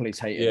it? Form police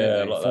hate it.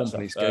 Yeah, a lot form of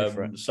police go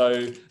for it.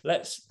 So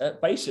let's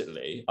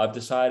basically I've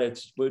decided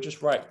we'll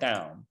just write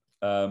down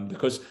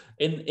because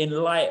in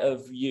light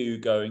of you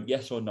going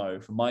yes or no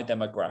for my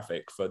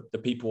demographic, for the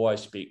people I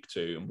speak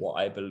to and what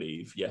I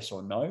believe, yes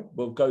or no,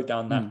 we'll go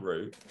down that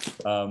route.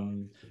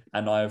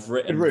 And I've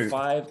written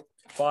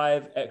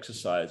five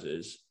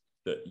exercises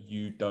that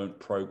you don't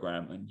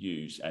program and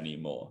use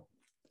anymore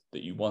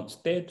that you once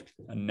did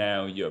and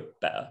now you're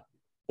better,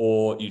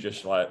 or you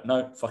just like,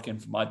 no, fucking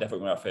for my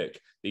demographic,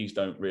 these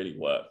don't really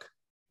work.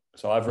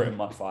 So I've written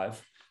my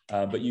 5,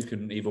 but you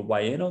can either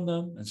weigh in on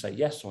them and say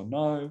yes or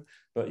no.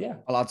 But yeah,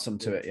 I'll add some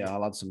to it. Yeah,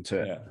 I'll add some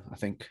to it. Yeah. I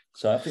think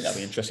that'd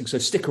be interesting. So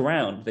stick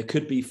around. There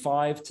could be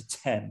 5 to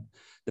 10,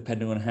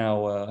 depending on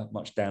how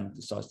much Dan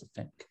decides to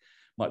think.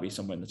 Might be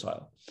somewhere in the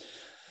title.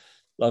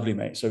 Lovely,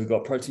 mate. So we've got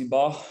a protein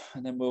bar,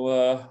 and then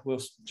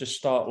we'll just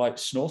start like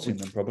snorting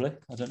them. Probably.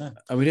 I don't know.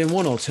 Are we doing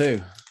 1 or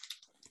 2?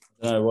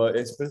 No. Well,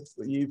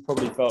 you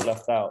probably felt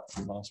left out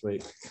from last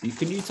week.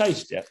 Can you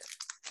taste yet?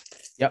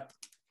 Yep.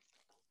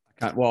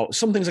 Well,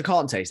 some things I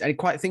can't taste.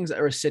 Quite things that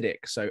are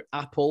acidic. So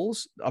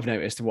apples, I've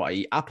noticed what I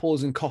eat.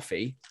 Apples and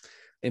coffee,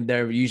 and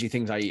they're usually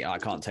things I eat. I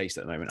can't taste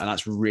at the moment, and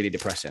that's really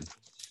depressing.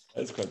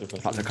 It's quite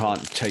depressing. In fact, I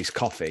can't taste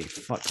coffee.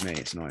 Fuck me,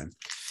 it's annoying.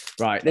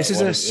 Right, this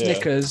is a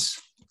Snickers.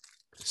 Yeah.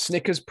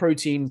 Snickers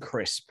protein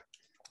crisp.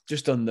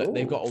 Just done that.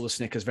 They've got all the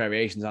Snickers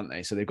variations, haven't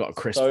they? So they've got a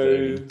crisp.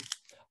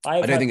 I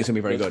don't think it's going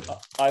to be very good.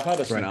 I've had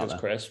a Snickers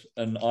crisp,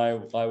 and I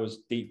was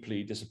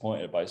deeply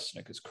disappointed by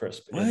Snickers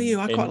crisp.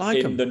 I quite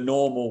like them. In the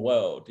normal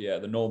world, yeah,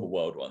 the normal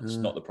world ones,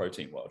 not the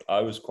protein world.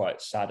 I was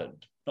quite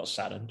saddened. Not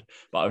saddened,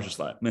 but I was just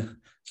like, meh,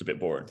 it's a bit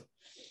boring.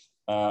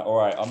 All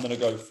right, I'm going to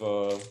go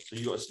for... So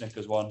you got a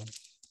Snickers one.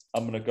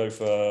 I'm going to go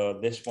for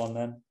this one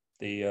then.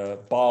 The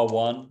bar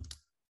 1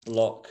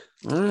 block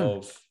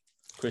of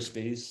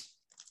Crispies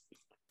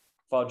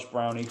Fudge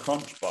Brownie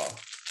Crunch Bar,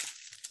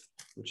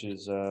 which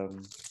is...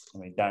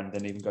 Dan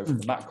didn't even go for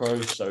the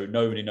macros, so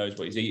nobody knows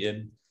what he's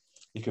eating.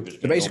 He could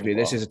so basically,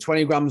 this is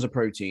 20 grams of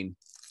protein,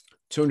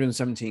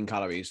 217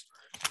 calories.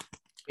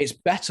 It's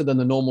better than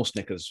the normal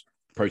Snickers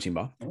protein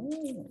bar.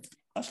 Oh,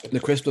 that's good. The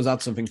crisp does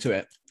add something to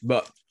it,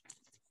 but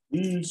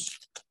it's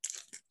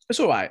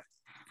all right.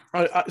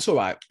 It's all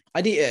right.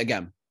 I'd eat it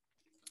again.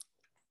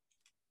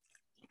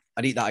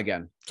 I'd eat that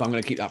again. So I'm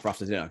going to keep that for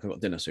after dinner. I've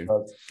got dinner soon.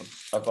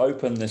 I've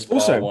opened this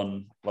bar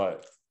one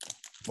like...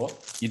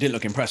 What? You didn't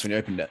look impressed when you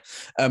opened it.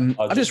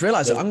 I just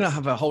realized that I'm going to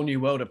have a whole new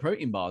world of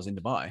protein bars in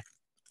Dubai.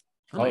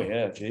 Oh,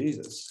 yeah.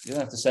 Jesus. You don't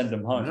have to send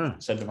them home. Yeah.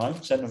 Send them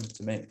home. Send them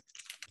to me.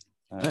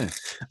 Yeah.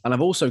 And I've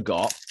also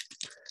got,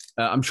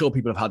 I'm sure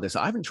people have had this.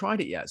 I haven't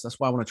tried it yet. So that's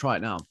why I want to try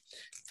it now.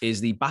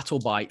 Is the Battle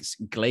Bites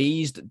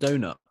glazed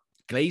donut,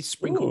 glazed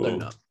sprinkled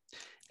donut.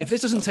 If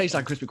this doesn't taste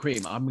like Krispy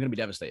Kreme, I'm going to be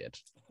devastated.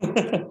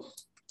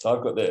 So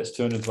I've got this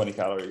 220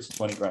 calories,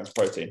 20 grams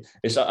protein.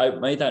 I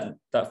made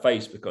that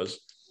face because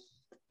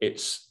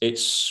it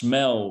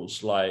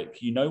smells like,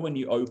 when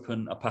you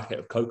open a packet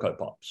of Cocoa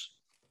Pops.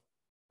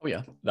 Oh,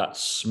 yeah. That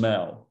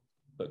smell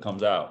that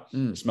comes out.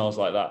 It smells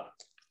like that.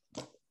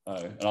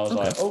 And I was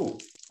like, oh,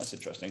 that's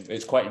interesting.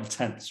 It's quite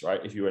intense,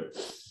 right? If you went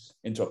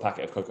into a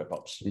packet of Cocoa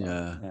Pops.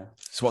 Yeah.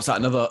 So what's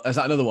that? Is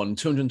that another one?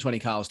 220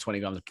 calories, 20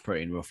 grams of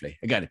protein, roughly.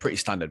 Again, pretty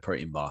standard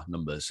protein bar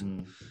numbers.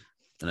 Isn't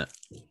it?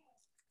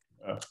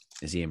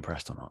 Is he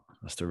impressed or not?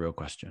 That's the real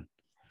question.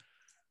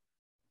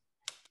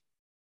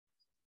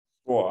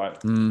 All right.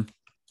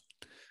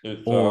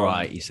 All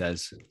right, he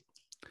says.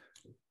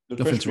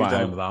 Nothing to write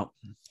home about.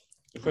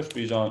 The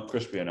Crispies aren't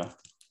crispy enough.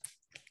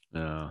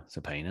 No, it's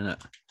a pain, isn't it?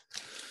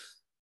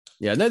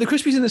 Yeah, no, the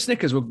Crispies and the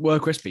Snickers were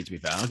crispy, to be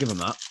fair. I'll give them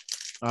that.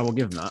 I will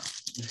give them that.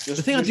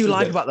 The thing I do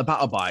like about the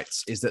Battle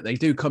Bites is that they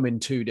do come in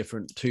two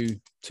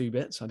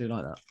bits. I do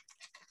like that.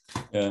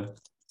 Yeah.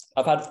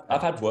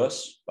 I've had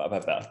worse, but I've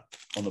had better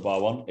on the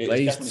bar one. It's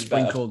glazed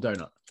sprinkled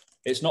donut.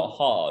 It's not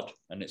hard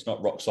and it's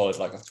not rock solid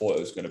like I thought it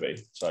was going to be.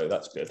 So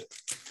that's good.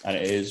 And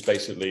it is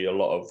basically a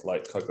lot of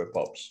like Cocoa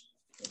Pops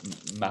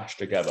mashed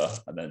together,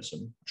 and then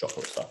some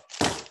chocolate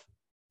stuff.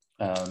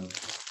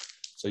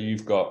 So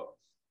you've got,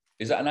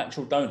 is that an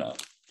actual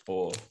donut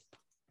or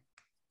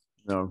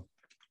No?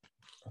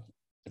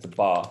 It's a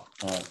bar.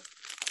 Right.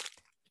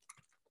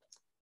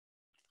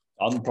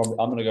 I'm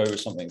going to go with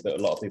something that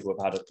a lot of people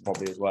have had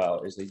probably as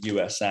well, is the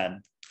USN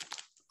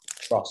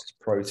Trust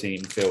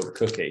protein filled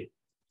cookie.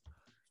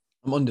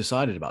 I'm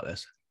undecided about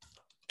this.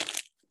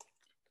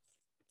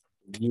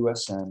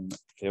 USN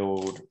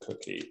filled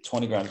cookie,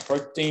 20 grams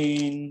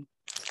protein.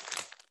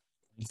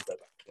 Get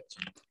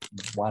some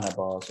Wana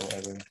bars or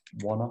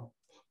whatever.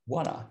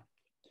 Wana.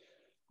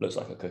 Looks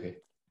like a cookie.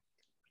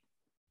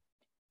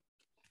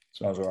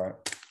 Smells all right.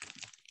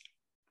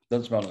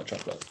 Doesn't smell like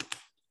chocolate.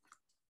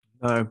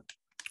 No,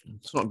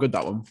 it's not good,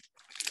 that one.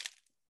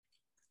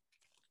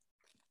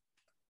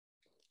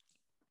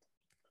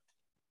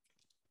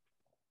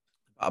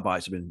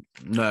 Bites have been,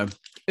 no,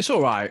 it's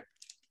all right.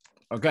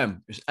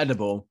 Again, it's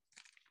edible.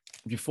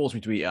 If you force me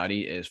to eat it, I'd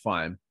eat it. It's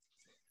fine,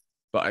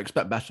 but I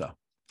expect better.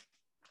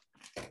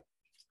 I'm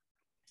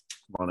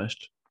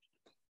honest.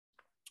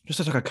 Just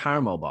looks like a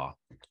caramel bar.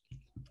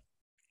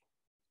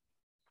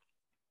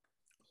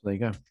 So there you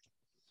go.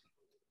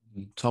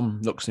 Tom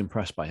looks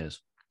impressed by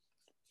his.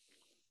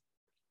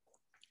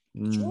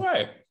 It's all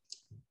right.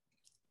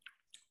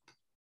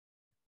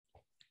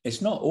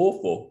 It's not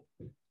awful.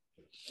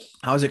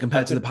 How is it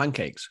compared to the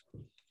pancakes?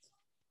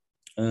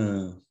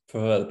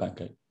 Prefer the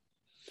pancake.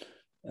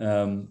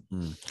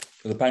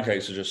 The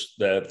pancakes are just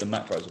the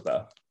macros are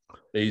better.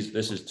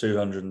 This is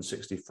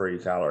 263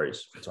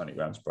 calories for 20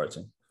 grams of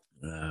protein.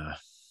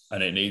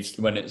 And it needs,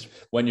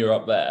 when you're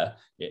up there,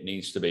 it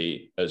needs to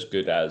be as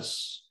good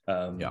as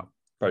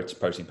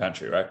Protein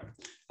Pantry, right?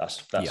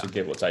 That's a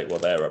give or take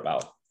what they're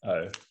about.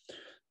 Oh,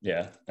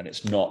 yeah, and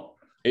it's not.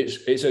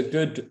 It's a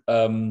good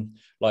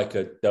like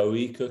a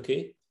doughy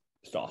cookie.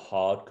 It's not a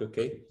hard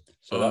cookie,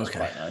 so that's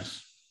quite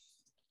nice.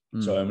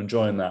 So I'm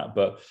enjoying that,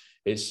 but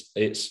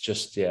it's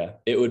just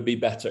it would be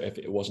better if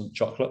it wasn't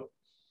chocolate.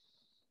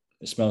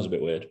 It smells a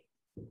bit weird.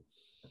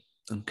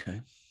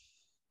 Okay.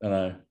 I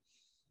know.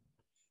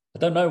 I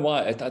don't know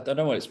why. I don't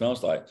know what it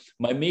smells like.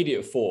 My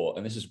immediate thought,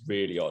 and this is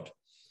really odd.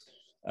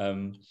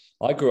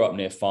 I grew up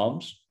near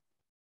farms,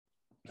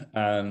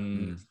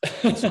 and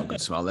it's not a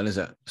good smell, then, is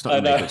it? It's not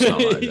a good smell,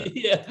 is it?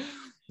 Yeah,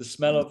 the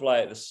smell of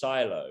like the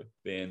silo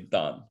being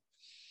done.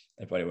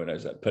 If anyone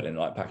knows that, put in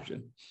like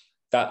packaging.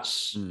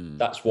 That's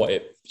what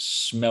it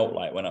smelt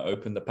like when I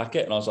opened the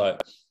packet, and I was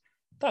like,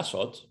 "That's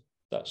odd.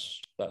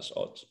 That's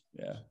odd."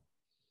 Yeah,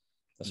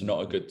 that's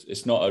not a good.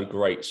 It's not a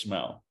great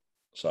smell.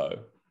 So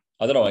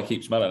I don't know. I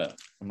keep smelling it.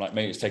 I'm like,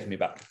 maybe it's taking me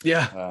back.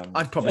 Yeah,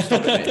 I'd probably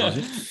stop it,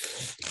 mate.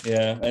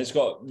 Yeah, and it's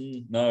got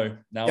no.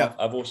 Now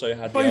I've also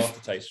had the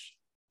aftertaste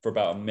for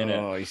about a minute.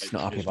 Oh, he's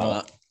not happy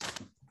about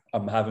that.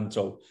 I'm having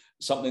to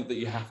something that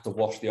you have to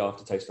wash the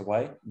aftertaste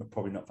away.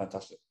 Probably not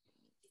fantastic.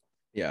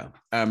 Yeah.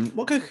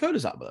 What Coca-Cola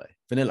is that, by the way?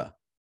 Vanilla.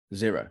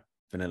 Zero.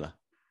 Vanilla.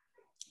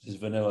 This is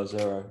vanilla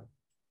zero.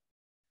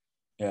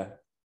 Yeah.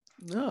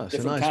 No, it's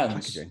different a nice cans.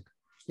 packaging.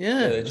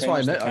 Yeah, that's why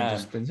I know. I've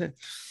just been saying.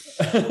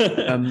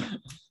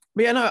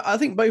 But yeah, no, I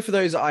think both of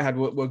those that I had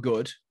were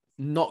good.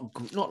 Not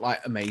like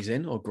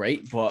amazing or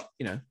great, but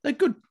they're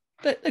good.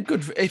 They're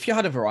good. If you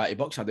had a variety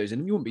box, had those in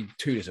them, you wouldn't be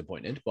too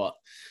disappointed. But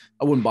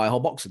I wouldn't buy a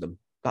whole box of them.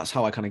 That's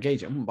how I kind of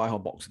gauge it. I wouldn't buy a whole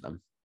box of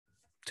them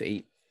to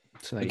eat.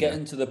 So we're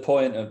getting to the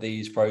point of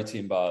these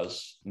protein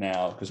bars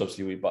now, because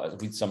obviously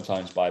we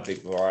sometimes buy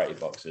big variety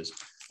boxes,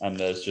 and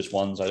there's just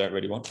ones I don't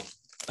really want.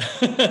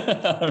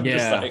 I'm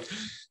just like,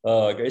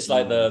 it's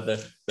like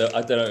the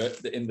I don't know,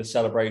 in the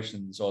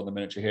celebrations or the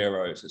miniature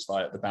heroes, it's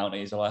like the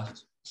bounties are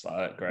left. It's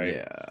like, great.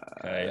 Yeah.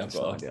 Okay, I've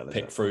got to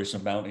pick through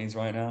some bounties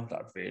right now that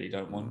I really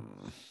don't want.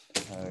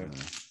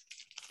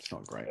 It's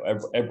not great.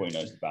 Everybody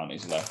knows the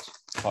bounties are left.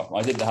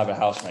 I did have a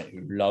housemate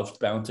who loved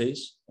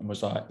bounties and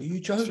was like, "Are you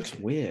joking?" It's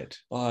just weird.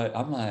 Like,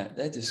 I'm like,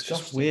 they're disgusting. It's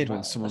just weird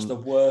when someone. That's the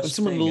worst.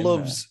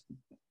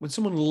 When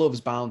someone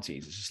loves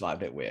bounties, it's just like a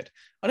bit weird.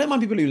 I don't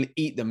mind people who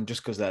eat them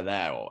just because they're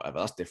there or whatever.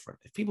 That's different.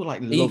 If people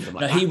love them,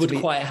 like he would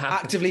quite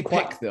happily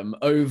pick them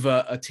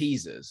over a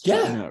teasers.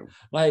 Yeah,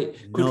 quite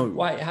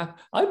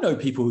happy. I know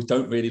people who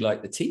don't really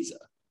like the teaser,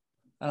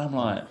 and I'm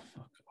like,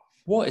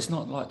 what? It's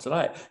not like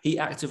tonight. He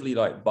actively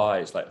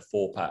buys like a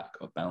 4-pack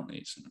of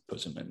bounties and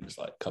puts them in this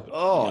cupboard.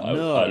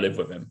 No! I live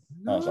with him.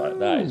 I was like,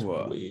 that is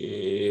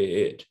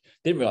weird.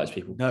 Didn't realize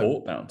people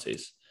bought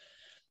bounties.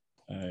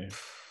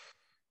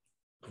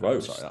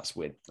 Gross. Sorry, that's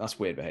weird. That's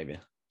weird behavior.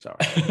 Sorry.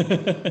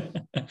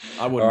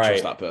 I wouldn't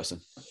trust that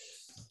person.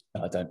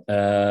 No, I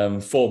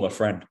don't. Former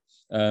friend.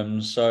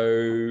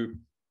 So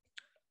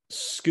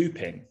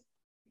scooping,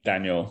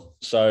 Daniel.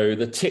 So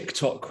the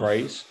TikTok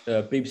craze,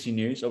 BBC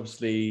News,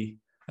 obviously,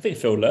 I think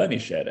Phil Lerney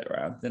shared it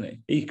around, didn't he?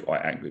 He's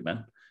quite angry,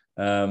 man.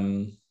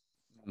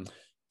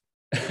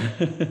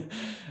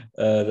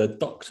 The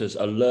doctors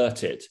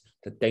alerted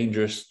the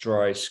dangerous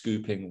dry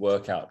scooping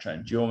workout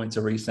trend. Do you want me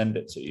to resend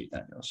it to you,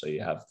 Daniel, so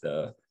you have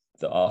the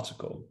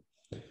article?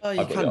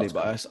 You can do,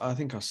 but I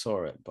think I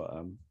saw it. But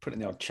put it in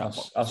the old chat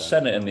box. I'll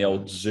send it in the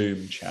old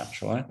Zoom chat,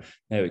 shall I?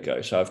 There we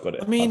go. So I've got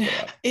it. I mean,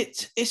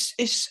 it's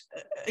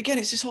again,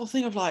 it's this whole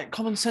thing of like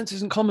common sense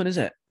isn't common, is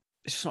it?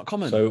 It's just not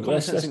common. So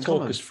let's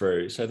talk us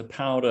through. So the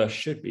powder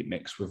should be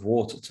mixed with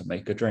water to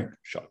make a drink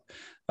shot.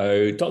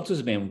 Doctors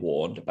are being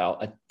warned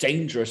about a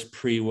dangerous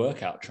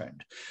pre-workout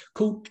trend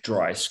called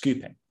dry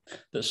scooping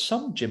that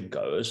some gym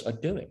goers are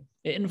doing.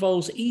 It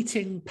involves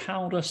eating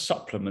powder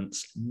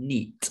supplements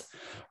neat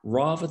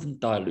rather than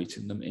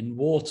diluting them in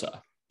water,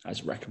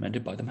 as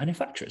recommended by the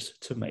manufacturers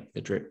to make the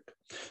drink.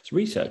 So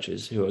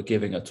researchers who are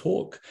giving a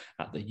talk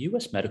at the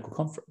US medical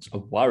conference are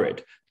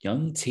worried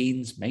young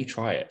teens may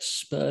try it,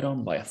 spurred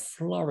on by a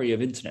flurry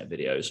of internet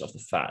videos of the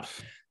fad.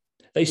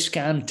 They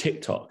scan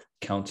TikTok,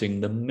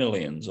 counting the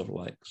millions of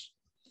likes.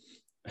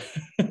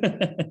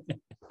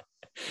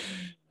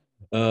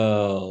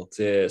 Oh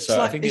dear! So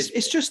like, I think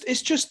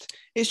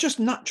it's just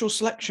natural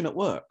selection at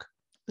work.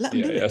 Let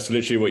them do it. That's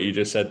literally what you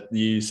just said.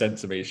 You sent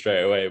to me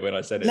straight away when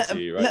I said it to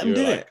you. Right? Let them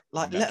do it.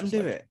 Like let them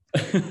do it.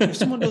 If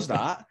someone does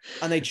that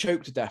and they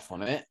choke to death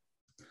on it,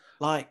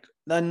 like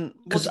then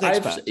because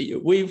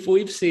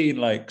we've seen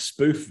like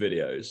spoof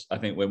videos. I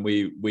think when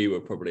we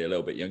were probably a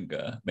little bit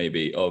younger,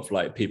 maybe of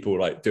like people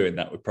like doing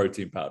that with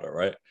protein powder,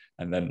 right?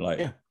 And then like.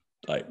 Yeah.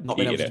 Like not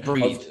being able to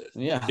breathe,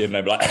 and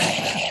they're like,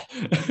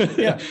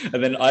 yeah.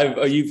 And then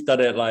you've done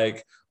it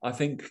like I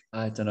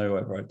don't know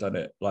whether I've done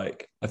it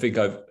like I think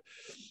I've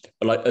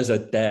like as a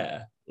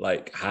dare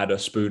like had a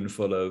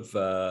spoonful of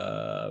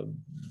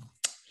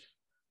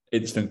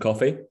instant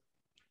coffee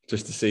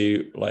just to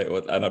see like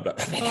what, and I'm like,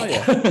 oh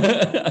yeah,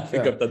 I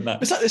think I've done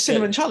that. It's like the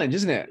cinnamon challenge,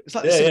 isn't it? It's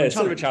like the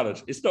cinnamon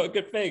challenge. It's not a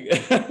good thing.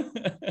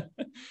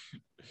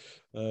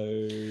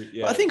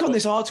 But I think on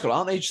this article,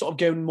 aren't they sort of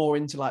going more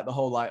into like the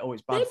whole like, oh,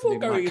 it's bad for the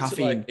like,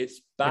 caffeine. Like,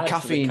 it's bad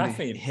caffeine, for the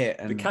caffeine hit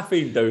and the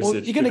caffeine dosage. Well,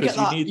 you're going to get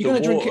that. You're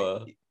going to drink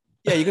it.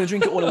 Yeah, you're going to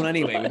drink it all in one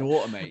anyway with the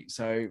water, mate.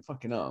 So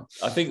fucking up.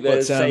 I think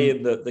they're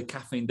saying that the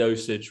caffeine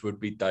dosage would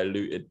be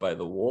diluted by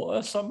the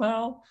water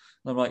somehow.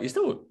 And I'm like, you're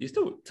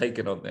still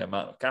taking on the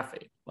amount of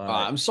caffeine. Like,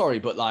 I'm sorry,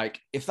 but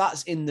like, if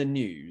that's in the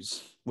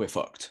news, we're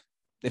fucked.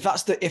 If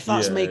that's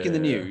making the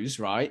news,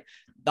 right?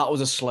 That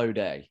was a slow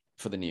day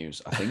for the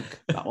news, I think,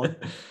 that one.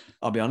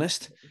 I'll be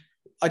honest.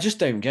 I just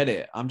don't get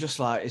it. I'm just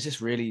like, is this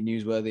really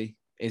newsworthy?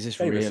 Is this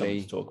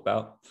really to talk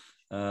about?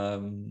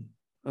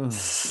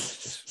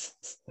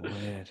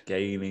 Weird.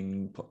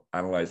 Gaining,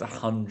 analyze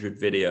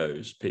 100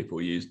 videos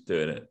people used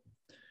doing it.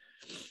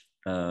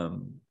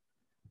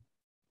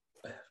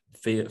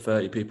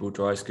 30 people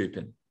dry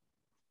scooping.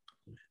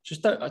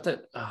 Just don't. I don't.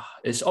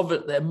 It's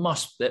obvious. They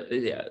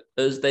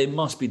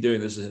must be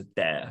doing this as a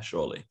dare,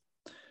 surely.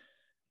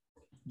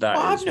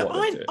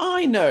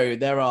 I know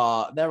there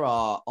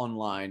are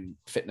online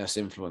fitness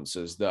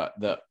influencers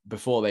that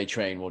before they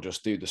train will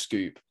just do the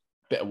scoop,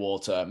 bit of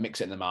water,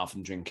 mix it in the mouth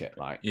and drink it.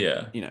 Like,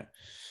 yeah, you know,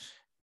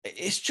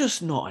 it's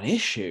just not an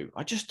issue.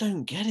 I just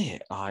don't get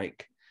it.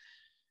 Like,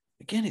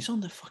 again, it's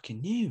on the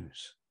fucking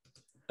news.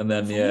 And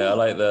then I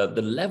like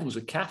the levels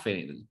of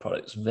caffeine in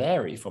products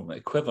vary from the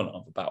equivalent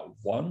of about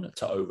 1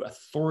 to over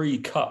 3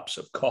 cups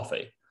of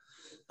coffee.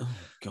 Oh,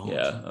 God.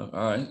 Yeah. All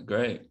right.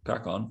 Great.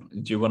 Crack on.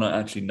 Do you want to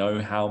actually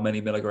know how many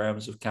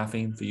milligrams of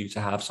caffeine for you to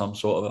have some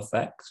sort of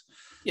effect?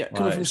 Yeah.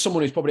 Coming from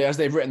someone who's probably, as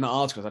they've written that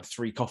article, has had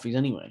 3 coffees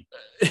anyway.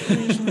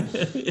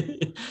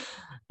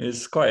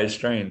 It's quite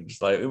strange.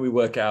 Like we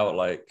work out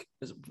like,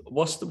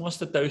 what's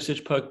the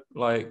dosage per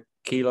like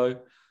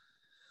kilo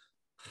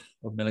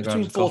of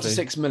milligrams? Between 4 to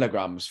 6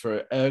 milligrams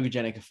for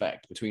ergogenic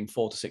effect. Between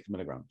 4 to 6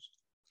 milligrams.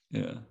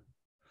 Yeah.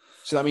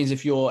 So that means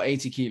if you're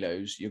 80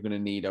 kilos, you're going to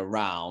need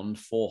around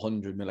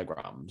 400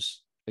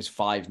 milligrams. It's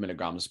 5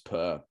 milligrams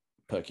per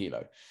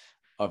kilo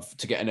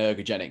to get an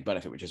ergogenic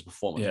benefit, which is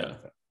performance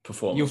benefit.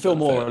 Performance. You'll feel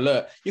more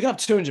alert. You can have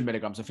 200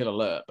 milligrams and feel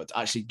alert, but to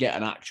actually get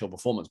an actual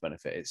performance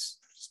benefit, it's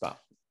that.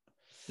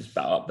 It's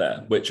about up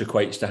there, which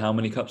equates to how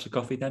many cups of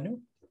coffee,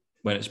 Daniel?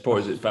 When it's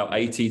poured, it's about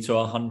 80 to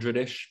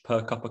 100-ish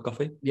per cup of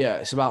coffee. Yeah,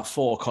 it's about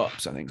 4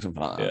 cups, I think, something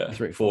like that. Yeah,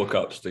 3-4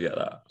 cups to get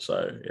that.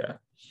 So yeah,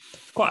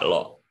 it's quite a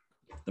lot.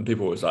 And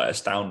people was like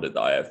astounded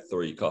that I have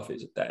 3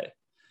 coffees a day,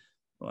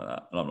 like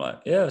that. And I'm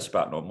like, yeah, it's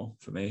about normal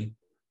for me.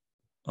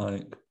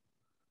 Like,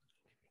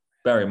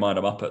 bear in mind,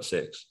 I'm up at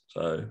 6,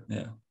 so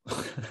yeah,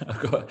 I've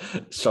got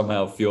to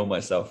somehow fuel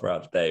myself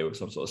throughout the day with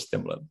some sort of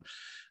stimulant,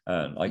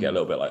 and I get a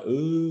little bit like,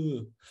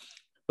 ooh.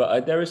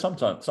 But there is some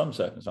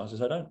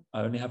circumstances I don't.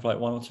 I only have like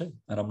 1 or 2,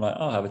 and I'm like,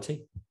 oh, I'll have a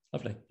tea.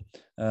 Lovely.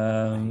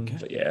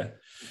 But yeah,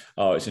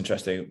 it's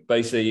interesting.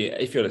 Basically,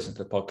 if you're listening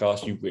to the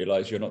podcast, you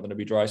realize you're not going to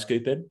be dry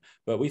scooping,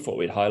 but we thought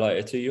we'd highlight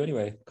it to you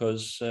anyway,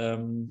 because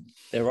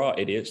there are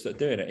idiots that are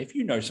doing it. If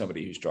you know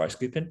somebody who's dry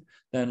scooping,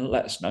 then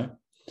let us know.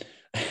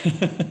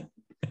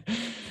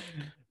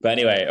 But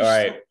anyway, all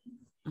right.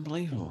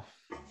 Unbelievable.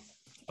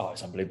 Oh,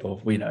 it's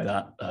unbelievable. We know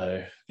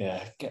that.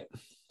 Yeah,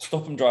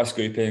 stop them dry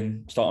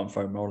scooping, start them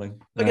foam rolling.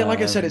 Again,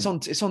 like I said, it's on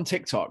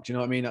TikTok. Do you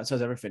know what I mean? That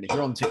says everything. If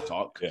you're on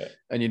TikTok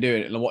and you're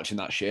doing it and watching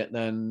that shit,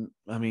 then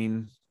I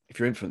mean, if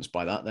you're influenced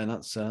by that, then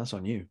that's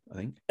on you, I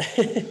think.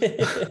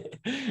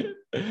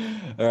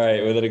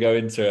 right, we're gonna go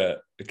into it.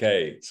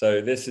 Okay,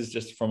 so this is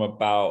just from a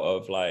bout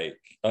of like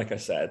I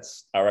said,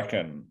 I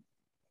reckon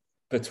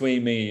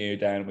between me and you,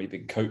 Dan, we've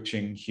been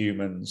coaching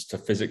humans to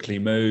physically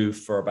move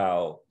for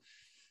about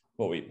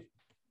like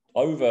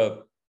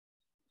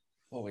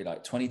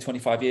 20,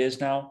 25 years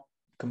now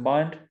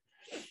combined.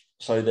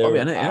 So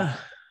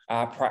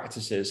our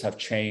practices have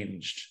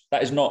changed.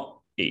 That is not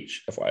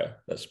each, FYI.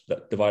 Let's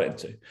divide it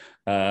into.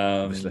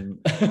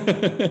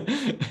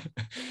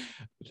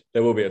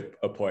 There will be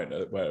a point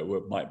where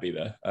it might be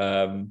there.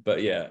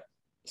 But yeah,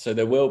 so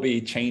there will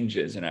be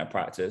changes in our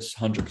practice,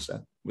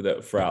 100%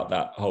 throughout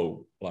that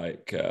whole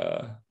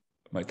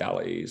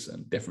modalities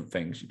and different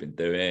things you've been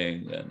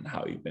doing and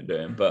how you've been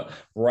doing. But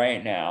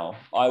right now,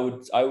 I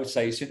would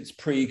say since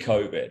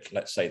pre-COVID,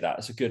 let's say that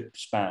it's a good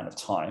span of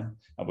time,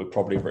 and we've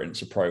probably written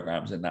some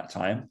programs in that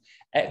time.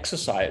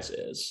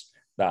 Exercises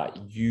that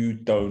you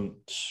don't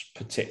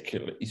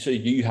particularly, so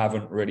you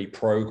haven't really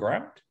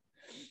programmed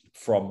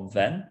from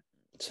then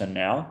to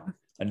now,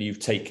 and you've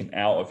taken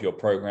out of your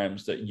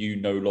programs that you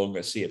no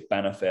longer see a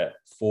benefit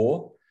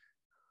for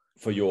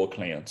your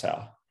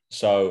clientele.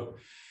 So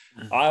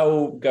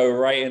I'll go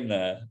right in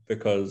there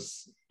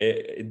because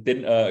it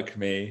didn't irk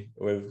me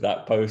with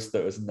that post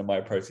that was in the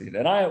MyProtein.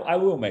 And I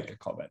will make a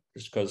comment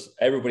just because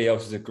everybody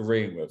else is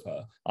agreeing with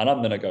her. And I'm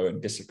going to go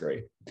and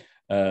disagree.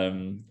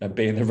 And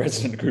being the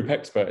resident group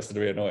expert is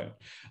going to be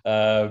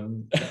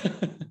annoying.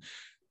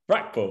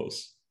 Rack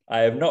pulls.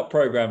 I have not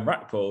programmed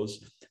rack pulls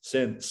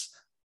since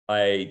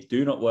I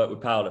do not work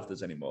with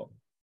powerlifters anymore.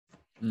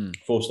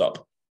 Full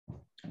stop.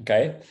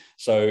 Okay,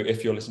 so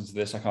if you're listening to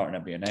this, I can't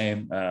remember your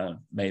name.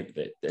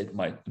 Maybe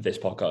this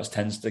podcast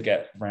tends to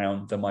get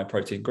around the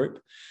MyProtein group.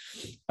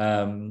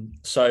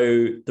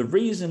 So the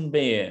reason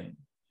being,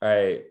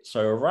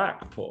 so a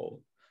rack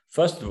pull,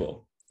 first of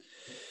all,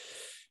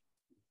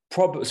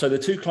 so the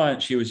two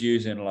clients she was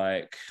using,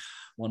 like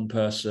one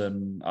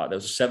person, there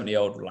was a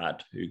 70-year-old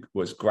lad who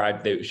was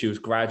she was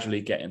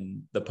gradually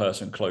getting the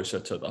person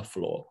closer to the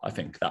floor. I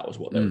think that was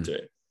what they were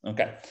doing.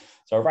 Okay,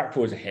 so a rack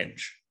pull is a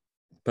hinge,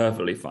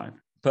 perfectly fine.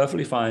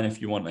 Perfectly fine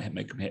if you want to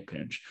make them hip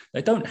hinge.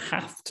 They don't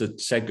have to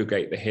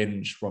segregate the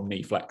hinge from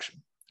knee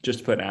flexion. Just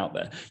to put it out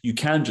there. You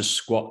can just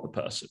squat the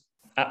person.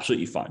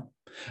 Absolutely fine.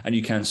 And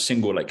you can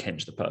single leg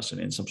hinge the person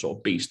in some sort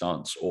of B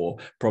stance or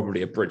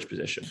probably a bridge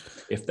position.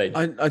 If they,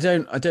 I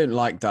don't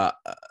like that.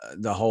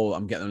 The whole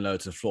I'm getting them low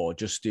to the floor.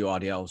 Just do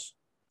RDLs.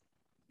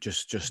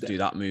 Just do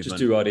that movement. Just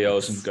do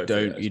RDLs and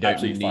go. You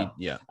don't need. Fine.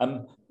 Yeah.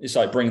 It's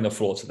like bringing the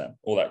floor to them,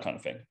 all that kind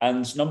of thing.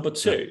 And number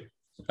two,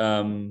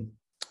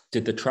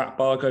 did the trap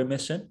bar go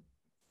missing?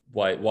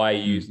 Why are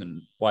you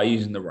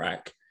using the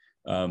rack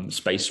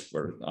space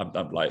for?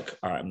 I'm like,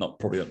 all right, I'm not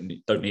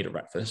probably don't need a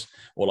rack for this,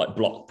 or like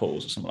block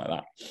pulls or something like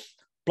that.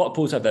 Block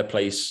pulls have their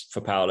place for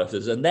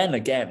powerlifters, and then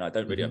again, I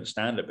don't really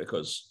understand it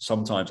because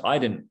sometimes I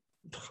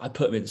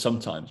put them in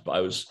sometimes, but I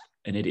was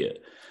an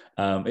idiot.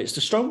 It's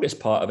the strongest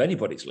part of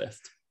anybody's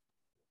lift.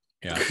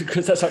 Yeah,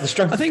 because that's how the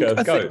strength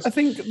curve goes. I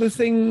think the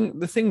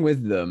thing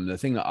with them, the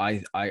thing that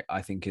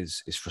I think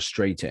is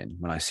frustrating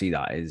when I see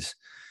that is,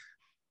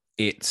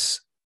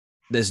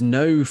 there's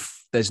no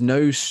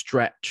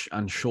stretch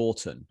and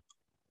shorten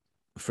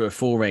for a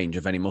full range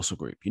of any muscle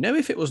group.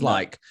 If it was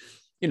like,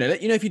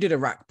 if you did a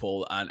rack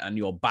pull and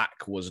your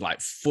back was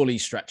like fully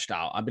stretched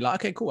out, I'd be like,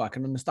 okay, cool. I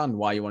can understand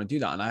why you want to do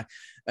that.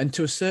 And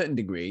to a certain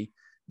degree,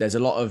 there's a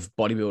lot of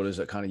bodybuilders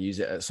that kind of use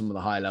it at some of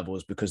the high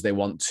levels because they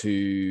want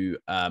to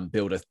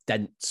build a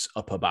dense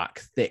upper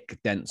back, thick,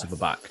 dense upper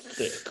back.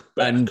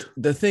 And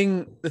the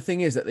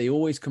thing is that they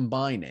always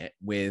combine it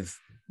with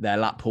their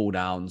lat pull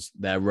downs,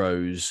 their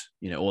rows,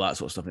 all that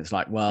sort of stuff. And it's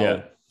like,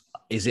 well,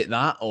 is it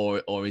that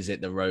or is it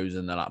the rows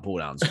and the lat pull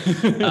downs?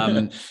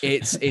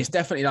 It's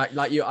definitely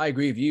like you. I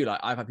agree with you.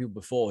 Like I've had people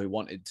before who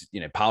wanted,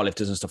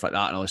 powerlifters and stuff like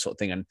that and all this sort of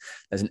thing. And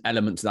there's an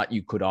element to that.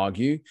 You could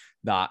argue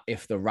that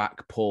if the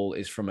rack pull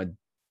is from a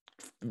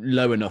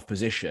low enough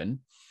position,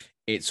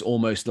 it's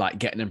almost like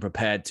getting them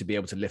prepared to be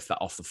able to lift that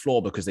off the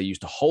floor because they're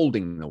used to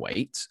holding the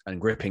weight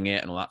and gripping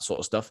it and all that sort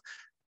of stuff.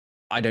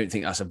 I don't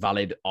think that's a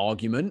valid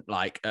argument,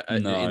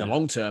 in the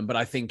long term. But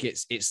I think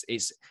it's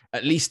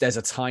at least there's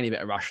a tiny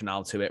bit of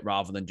rationale to it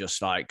rather than just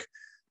like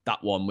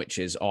that one, which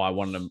is, I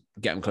want to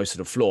get them close to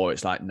the floor.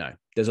 It's like, no,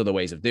 there's other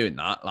ways of doing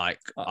that.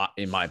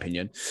 In my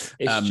opinion,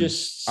 it's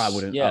just I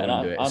wouldn't do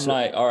it. I'm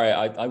like, all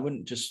right, I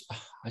wouldn't just.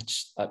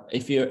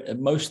 If you're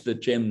most of the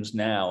gyms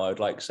now, I'd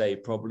like say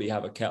probably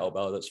have a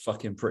kettlebell that's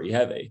fucking pretty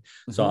heavy.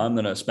 So I'm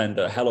going to spend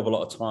a hell of a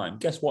lot of time.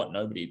 Guess what?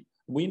 Nobody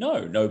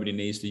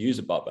needs to use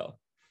a barbell.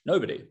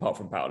 Nobody, apart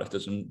from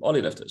powerlifters and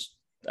bodylifters.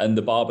 And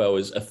the barbell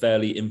is a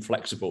fairly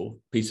inflexible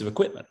piece of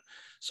equipment.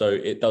 So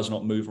it does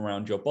not move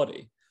around your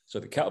body. So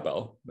the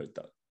kettlebell,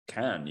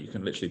 you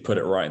can literally put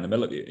it right in the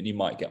middle of you and you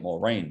might get more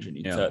range and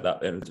you turn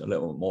that into a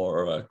little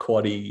more of a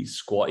quaddy,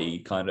 squatty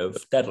kind of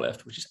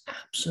deadlift, which is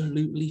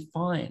absolutely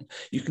fine.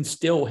 You can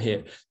still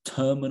hit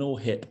terminal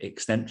hip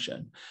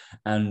extension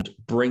and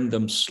bring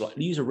them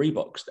slightly, use a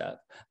Reebok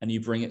step and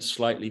you bring it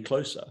slightly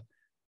closer.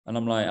 And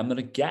I'm like, I'm going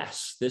to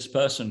guess this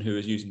person who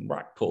is using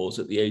rack pulls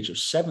at the age of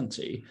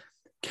 70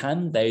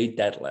 can they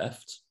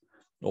deadlift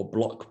or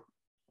block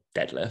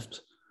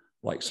deadlift,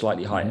 like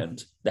slightly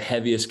high-end, the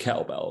heaviest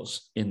kettlebells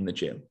in the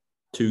gym,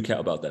 2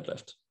 kettlebell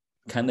deadlift?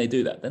 Can they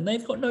do that? Then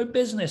they've got no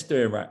business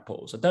doing rack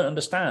pulls. I don't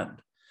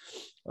understand.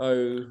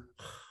 Oh,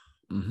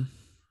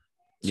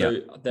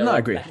 so there are I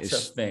agree. better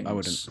things I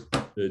wouldn't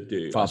to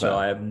do. Far so better.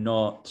 I have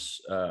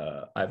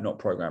not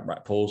programmed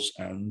rack pulls,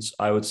 and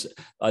I would say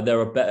there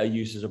are better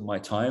uses of my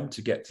time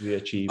to get to the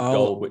achieved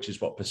goal, which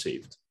is what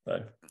perceived.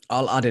 So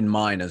I'll add in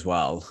mine as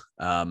well.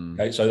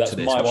 Okay, so that's to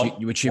this, my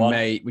which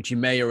you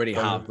may already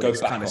have, but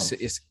it's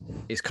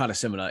kind of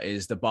similar.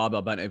 Is the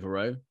barbell bent over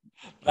row?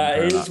 That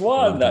is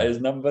one. That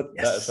is number.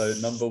 Yes. So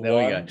number There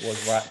one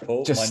was rack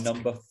pull. My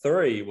number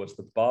 3 was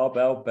the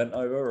barbell bent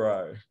over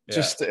row. Yeah.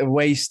 Just a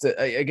waste.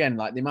 Again,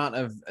 like the amount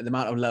of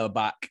lower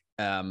back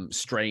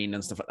strain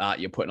and stuff like that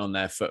you're putting on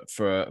there for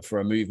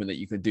a movement that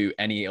you could do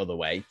any other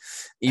way.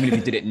 Even if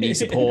you did it knee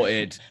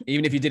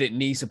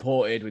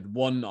supported, with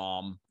one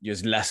arm,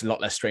 there's a lot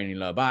less strain in your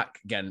lower back.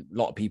 Again, a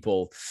lot of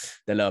people,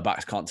 their lower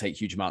backs can't take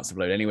huge amounts of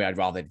load anyway. I'd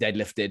rather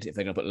deadlifted. If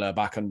they're going to put lower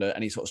back under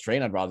any sort of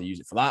strain, I'd rather use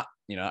it for that,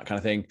 that kind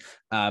of thing.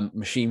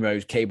 Machine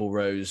rows, cable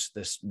rows,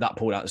 that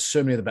pulled out. There's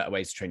so many other better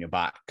ways to train your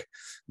back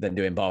than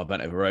doing barbell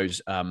bent over rows.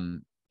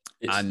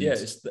 And like you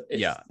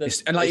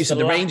said,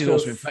 the range is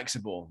also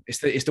inflexible.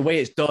 It's the way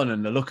it's done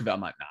and the look of it. I'm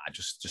like, nah,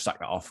 just sack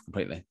that off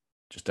completely.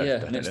 Just don't.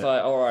 And it's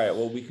like, all right,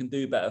 well, we can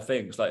do better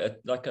things,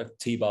 like a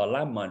T-bar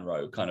landmine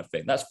row kind of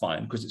thing. That's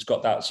fine because it's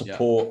got that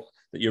support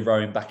that you're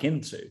rowing back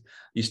into.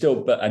 If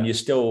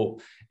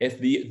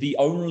the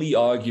only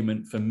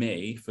argument for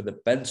me for the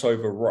bent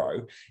over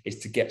row is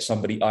to get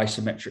somebody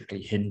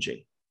isometrically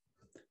hinging.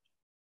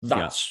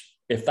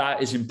 If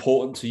that is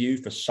important to you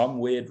for some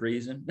weird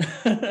reason,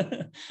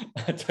 I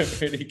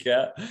don't really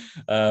care.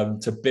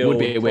 To build would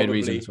be a weird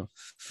reason as well.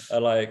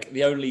 Like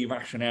the only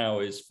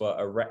rationale is for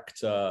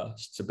erector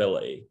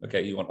stability.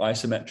 Okay, you want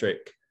isometric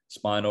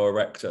spinal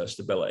erector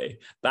stability.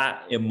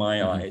 That, in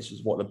my eyes,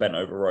 is what the bent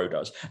over row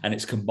does, and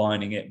it's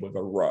combining it with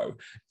a row.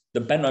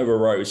 The bent over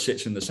row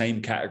sits in the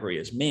same category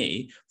as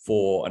me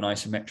for an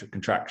isometric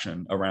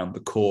contraction around the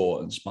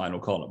core and spinal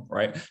column,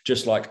 right?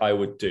 Just like I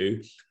would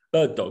do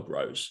bird dog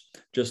rows,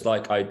 just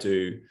like I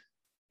do,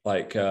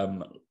 like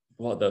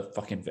what the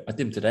fucking I did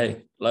them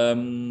today,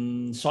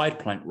 side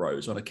plank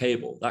rows on a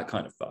cable, that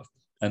kind of stuff,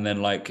 and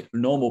then like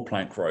normal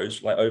plank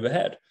rows, like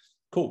overhead.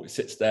 Cool, it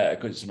sits there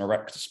because it's an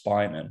erector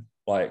spine and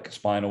like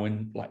spinal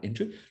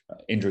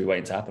injury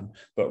waiting to happen,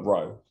 but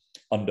row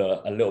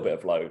under a little bit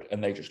of load,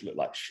 and they just look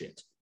like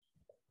shit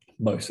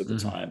most of the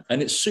time,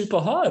 and it's super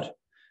hard.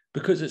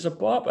 Because it's a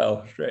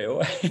barbell straight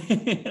away.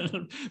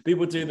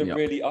 People do them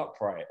really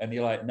upright. And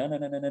you're like, no.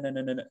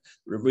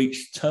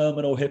 Reach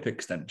terminal hip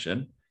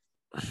extension,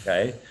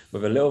 okay,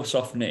 with a little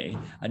soft knee,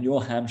 and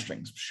your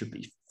hamstrings should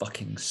be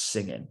fucking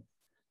singing.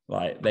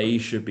 Like, they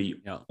should be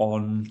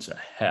on to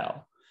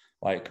hell.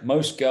 Like,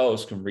 most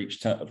girls can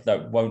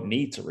that won't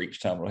need to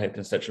reach terminal hip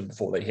extension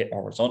before they hit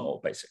horizontal,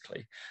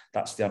 basically.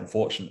 That's the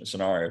unfortunate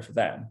scenario for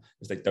them,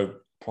 is they don't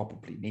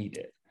probably need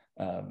it.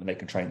 And they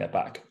can train their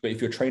back. But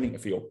if you're training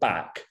it for your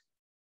back,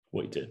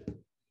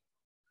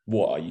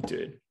 what are you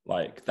doing?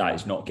 Like, that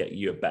is not getting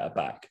you a better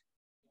back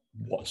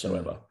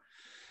whatsoever.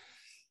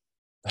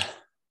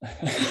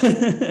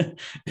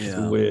 It's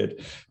a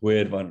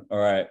weird one. All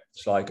right,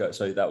 so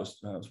that was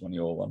one of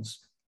your ones.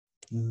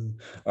 All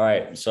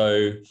right,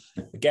 so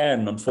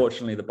again,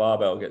 unfortunately, the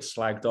barbell gets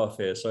slagged off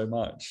here so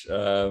much,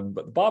 but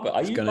the barbell,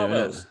 I use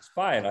barbells. It's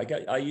fine.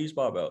 I use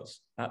barbells,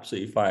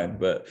 absolutely fine.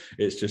 But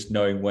it's just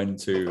knowing when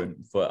to.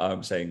 And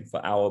I'm saying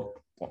for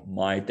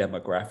my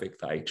demographic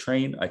that I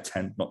train, I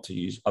tend not to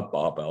use a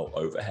barbell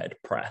overhead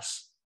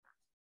press.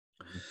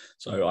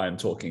 So I'm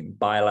talking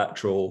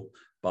bilateral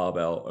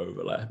barbell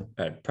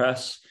overhead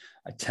press.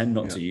 I tend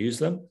not to use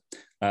them.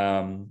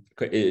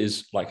 It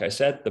is, like I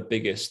said, the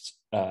biggest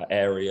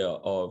area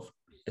of,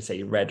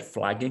 say, red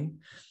flagging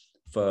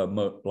for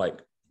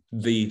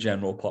the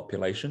general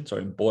population. So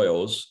in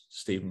Boyles,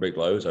 Stephen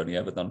Briglow has only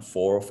ever done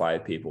 4 or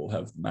 5 people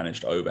have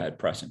managed to overhead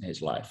press in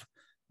his life.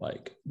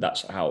 Like,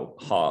 that's how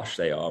harsh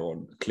they are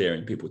on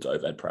clearing people to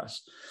overhead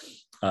press.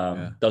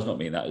 Does not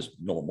mean that is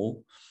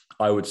normal.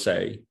 I would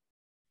say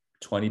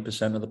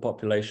 20% of the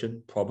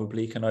population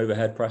probably can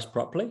overhead press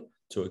properly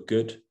to a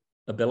good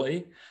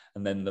ability.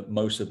 And then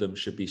most of them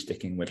should be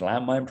sticking with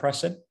landmine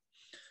pressing.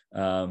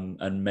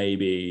 And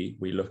maybe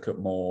we look at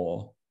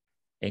more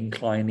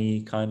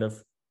incline-y kind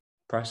of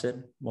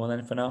pressing more than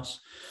anything else.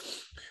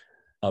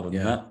 Other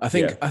than that,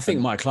 I think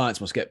my clients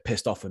must get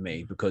pissed off with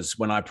me, because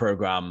when I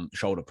program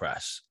shoulder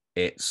press,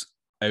 it's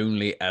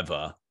only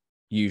ever,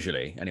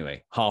 usually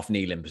anyway, half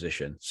knee limb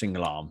position,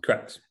 single arm.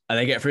 Correct. And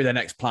they get through their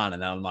next plan,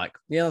 and then I'm like,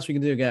 yeah, that's what we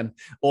can do again.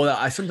 Or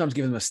I sometimes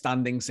give them a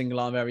standing single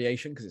arm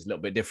variation because it's a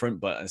little bit different,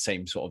 but the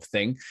same sort of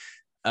thing.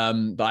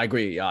 But I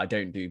agree. I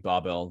don't do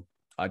barbell.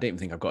 I don't even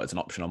think I've got it as an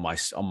option on my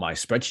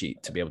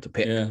spreadsheet to be able to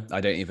pick. Yeah.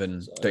 I don't even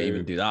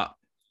do that.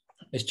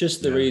 It's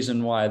just the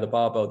reason why the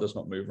barbell does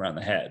not move around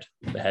the head.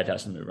 The head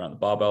has to move around the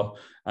barbell,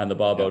 and the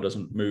barbell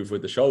doesn't move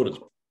with the shoulders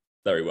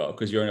very well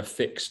because you're in a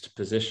fixed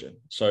position.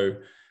 So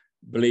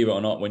believe it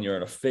or not, when you're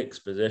in a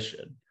fixed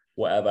position,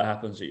 whatever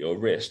happens at your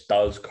wrist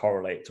does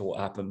correlate to what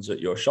happens at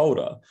your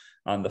shoulder.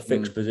 And the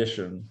fixed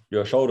position,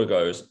 your shoulder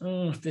goes,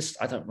 this,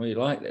 I don't really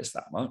like this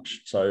that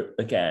much. So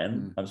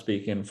again, I'm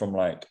speaking from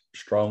like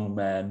strong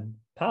men,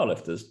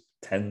 powerlifters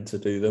tend to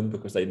do them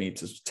because they need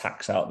to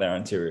tax out their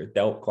anterior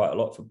delt quite a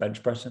lot for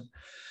bench pressing.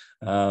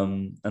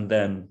 And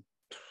then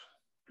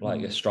like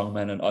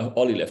strongmen and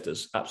ollie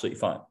lifters, absolutely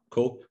fine,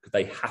 cool, because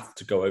they have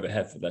to go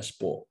overhead for their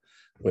sport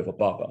with a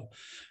barbell.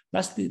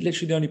 That's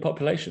literally the only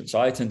population. So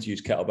I tend to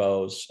use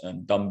kettlebells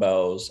and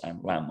dumbbells and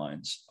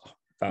landmines.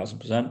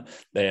 1,000%.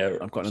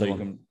 They're I've got so you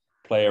can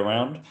play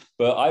around.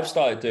 But I've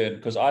started doing,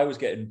 because I was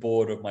getting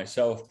bored of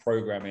myself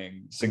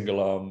programming single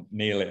arm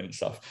kneeling and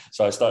stuff.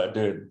 So I started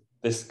doing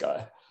this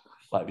guy,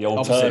 like the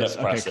alternate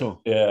press. Okay,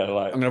 cool. Yeah,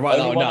 like I'm gonna write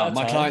that one down.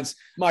 My clients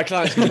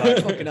gonna be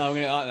like, fucking hell, I'm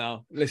gonna write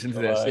now. Listen to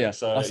this. Like, yeah.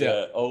 So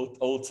yeah,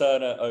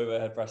 alternate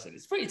overhead pressing.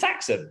 It's pretty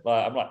taxing.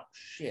 Like I'm like,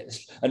 shit.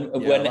 And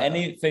when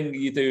anything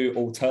you do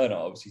alternate,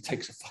 obviously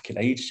takes a fucking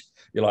age.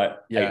 You're like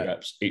 8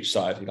 reps each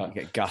side. You're like,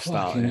 you get gassed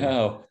out.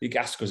 Hell. You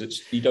gas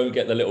because you don't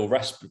get the little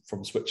rest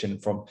from switching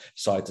from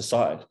side to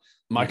side.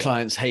 My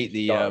clients hate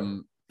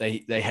the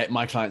they hate,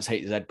 my clients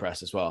hate the Z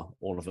press as well.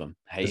 All of them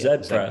hate Z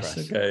press.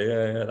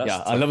 Okay,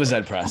 yeah. I love a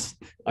Z press.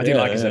 I do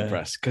like a Z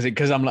press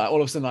because I'm like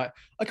all of a sudden like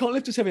I can't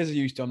lift as heavy as I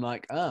used to. I'm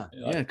like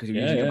because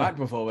you're using your back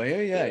before.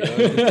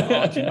 You're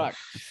arching back.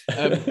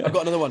 I've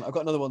got another one,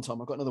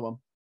 Tom. I've got another one.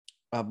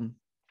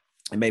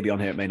 It may be on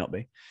here. It may not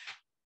be.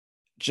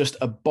 Just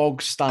a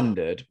bog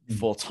standard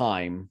for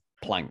time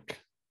plank.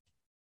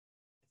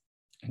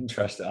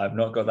 Interesting. I've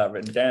not got that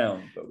written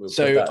down, but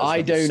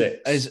I don't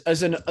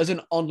as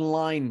an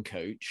online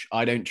coach,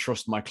 I don't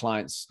trust my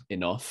clients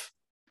enough.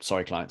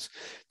 Sorry, clients,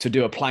 to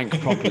do a plank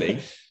properly.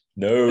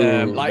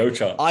 No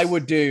chance. I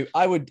would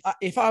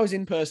if I was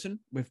in person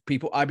with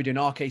people, I'd be doing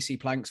RKC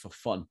planks for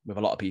fun with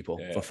a lot of people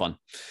for fun.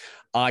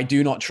 I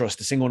do not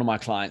trust a single one of my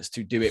clients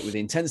to do it with the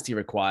intensity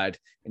required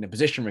in the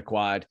position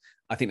required.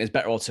 I think there's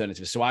better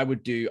alternatives. So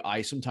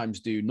I sometimes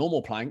do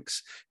normal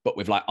planks, but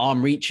with like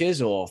arm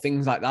reaches or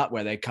things like that,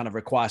 where they kind of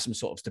require some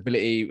sort of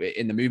stability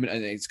in the movement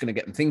and it's going to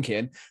get them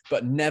thinking,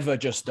 but never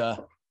just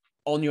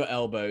on your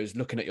elbows,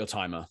 looking at your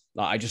timer.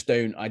 Like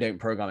I don't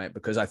program it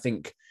because I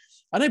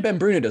know Ben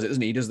Bruno does it,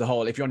 doesn't he? He does the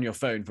whole, if you're on your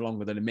phone for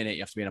longer than a minute,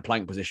 you have to be in a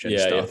plank position.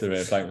 Yeah, you have to be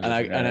in a plank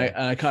position. And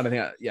I kind of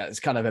think, it's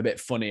kind of a bit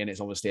funny and it's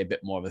obviously a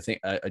bit more of a thing,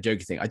 a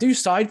jokey thing. I do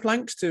side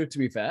planks to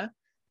be fair.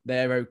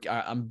 They're okay.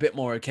 I'm a bit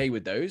more okay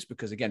with those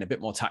because again, a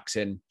bit more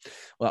taxing,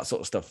 all that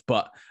sort of stuff.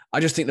 But I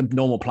just think the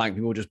normal plank,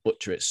 people just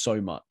butcher it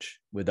so much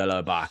with their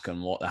lower back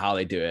and how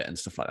they do it and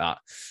stuff like that.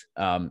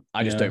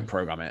 I just don't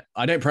program it.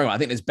 I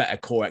think there's better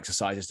core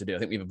exercises to do. I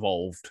think we've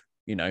evolved,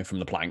 from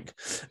the plank.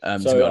 To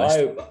be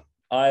honest.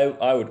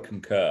 I would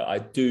concur. I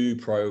do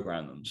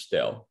program them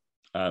still.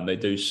 They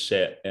do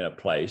sit in a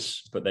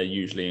place, but they're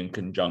usually in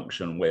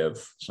conjunction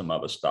with some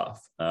other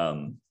stuff.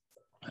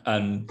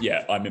 And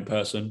yeah, I'm in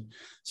person,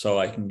 so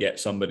I can get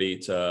somebody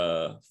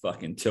to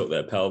fucking tilt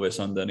their pelvis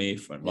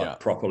underneath and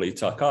properly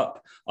tuck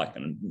up. I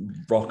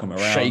can rock them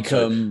around, shake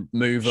them,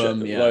 move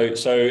them.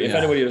 So if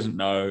anybody doesn't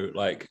know,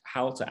 like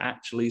how to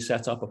actually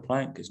set up a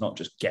plank, it's not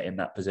just get in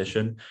that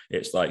position.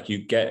 It's like you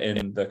get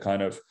in the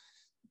kind of,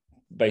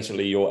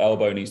 basically your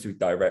elbow needs to be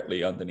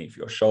directly underneath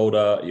your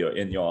shoulder. You're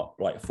in your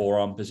like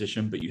forearm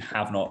position, but you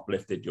have not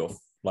lifted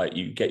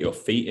you get your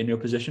feet in your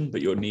position,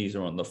 but your knees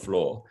are on the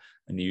floor.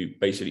 And you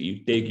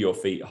dig your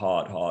feet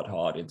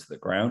hard into the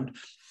ground.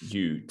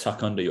 You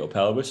tuck under your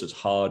pelvis as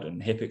hard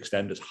and hip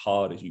extend as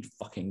hard as you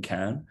fucking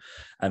can.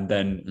 And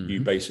then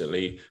you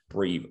basically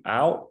breathe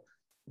out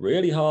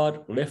really hard,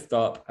 lift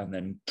up, and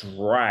then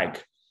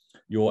drag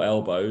your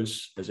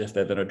elbows as if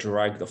they're going to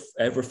drag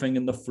everything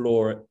in the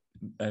floor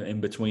in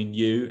between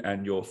you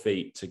and your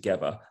feet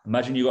together.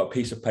 Imagine you got a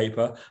piece of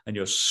paper and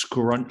you're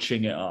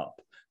scrunching it up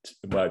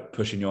by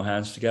pushing your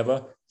hands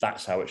together.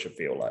 That's how it should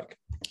feel like.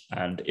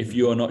 And if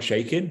you are not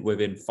shaking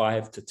within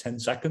 5 to 10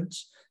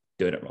 seconds,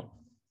 doing it wrong.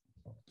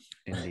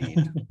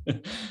 Indeed.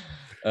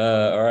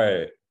 All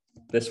right.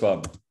 This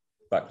one,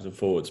 backwards and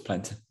forwards,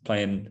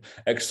 playing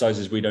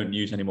exercises we don't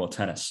use anymore,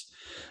 tennis.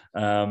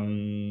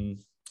 So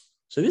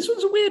this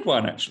one's a weird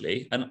one,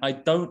 actually. And I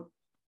don't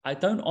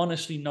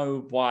honestly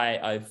know why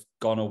I've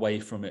gone away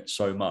from it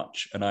so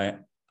much. And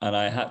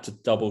I had to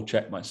double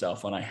check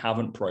myself, and I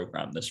haven't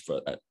programmed this for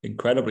an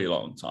incredibly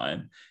long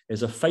time,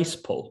 is a face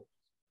pull.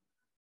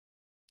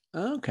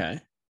 Okay.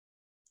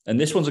 And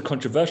this one's a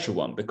controversial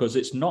one because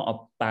it's not a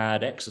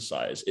bad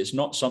exercise. It's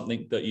not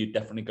something that you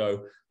definitely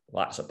go,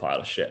 well, that's a pile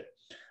of shit.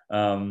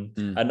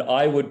 And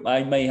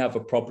I may have a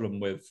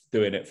problem with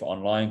doing it for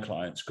online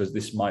clients because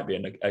this might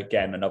be,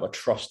 again, another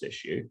trust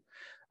issue.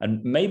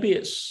 And maybe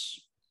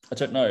I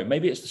don't know,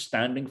 maybe it's the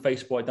standing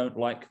face pull I don't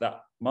like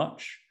that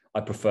much.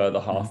 I prefer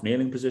the half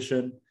kneeling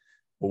position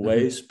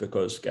always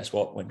because guess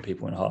what? When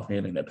people in half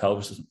kneeling, their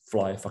pelvis doesn't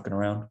fly fucking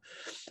around.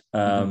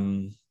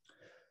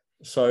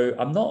 So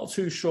I'm not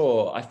too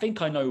sure. I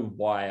think I know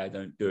why I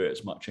don't do it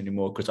as much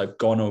anymore because I've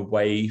gone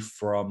away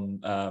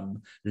from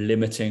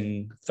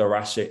limiting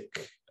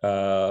thoracic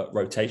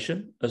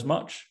rotation as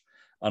much.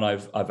 And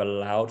I've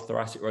allowed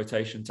thoracic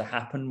rotation to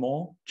happen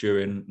more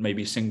during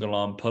maybe single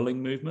arm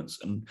pulling movements.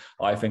 And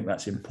I think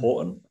that's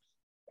important.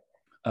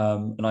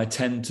 And I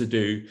tend to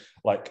do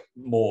like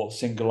more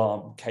single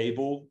arm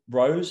cable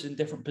rows in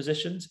different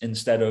positions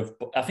instead of,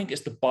 I think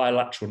it's the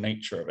bilateral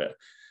nature of it.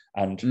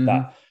 And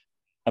that,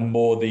 and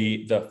more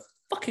the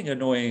fucking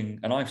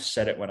annoying, and I've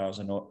said it when I was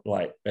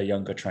like a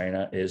younger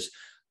trainer, is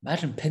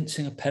imagine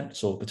pincing a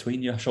pencil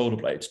between your shoulder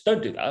blades.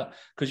 Don't do that,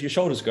 because your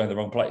shoulders go in the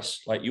wrong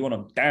place. Like, you want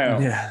them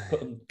down, put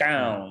them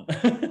down.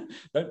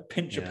 Don't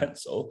pinch a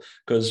pencil,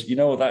 because you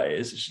know what that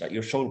is. It's like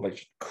your shoulder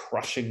blades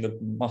crushing the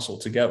muscle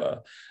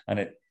together,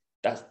 and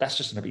that's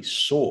just going to be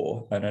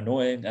sore and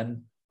annoying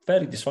and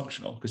fairly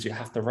dysfunctional, because you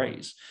have to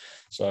raise.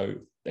 So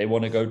they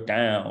want to go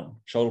down.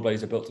 Shoulder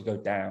blades are built to go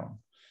down.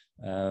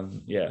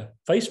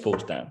 Face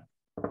pulls down.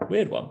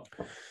 Weird one.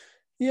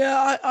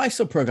 Yeah, I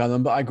still program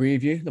them, but I agree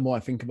with you. The more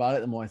I think about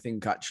it, the more I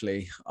think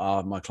actually,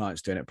 are my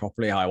clients doing it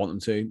properly how I want them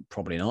to?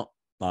 Probably not.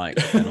 Like,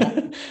 they're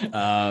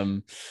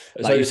not.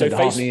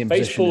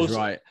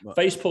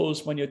 Face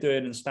pulls when you're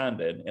doing and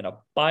standing in a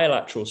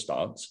bilateral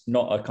stance,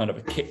 not a kind of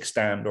a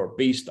kickstand or a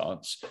B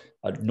stance,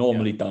 are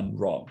normally done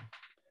wrong.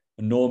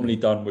 Normally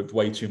done with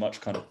way too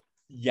much kind of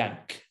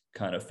yank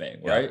kind of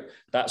thing, right?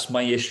 That's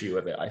my issue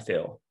with it, I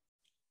feel.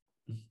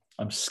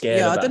 I'm scared.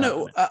 Yeah, I don't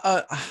know.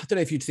 I don't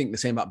know if you'd think the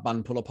same about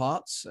band pull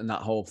aparts and that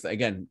whole thing.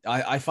 Again,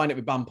 I find it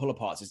with band pull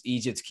aparts, it's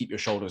easier to keep your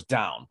shoulders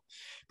down,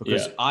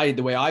 because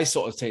the way I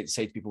sort of say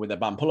to people with their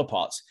band pull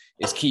aparts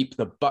is keep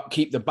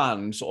the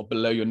band sort of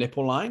below your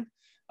nipple line,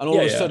 and all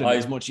of a sudden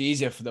it's much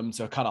easier for them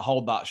to kind of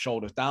hold that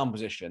shoulders down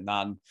position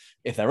than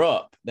if they're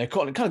up. They're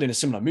kind of doing a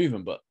similar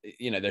movement, but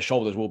their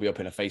shoulders will be up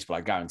in a face, but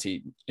I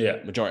guarantee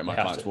majority of my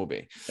clients will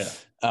be.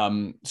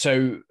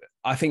 So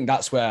I think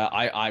that's where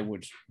I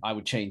would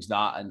change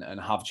that and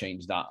have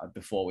changed that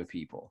before with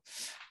people.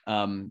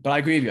 But I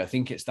agree with you. I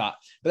think it's that.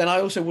 But then I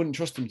also wouldn't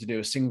trust them to do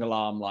a single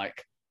arm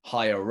like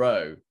higher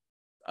row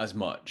as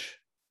much.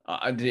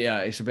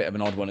 It's a bit of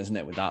an odd one, isn't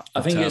it, with that?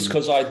 I think it's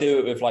because I do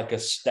it with like a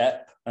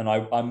step, and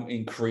I'm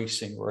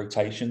increasing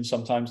rotation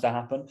sometimes to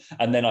happen.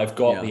 And then I've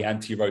got the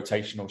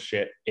anti-rotational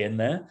shit in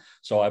there.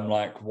 So I'm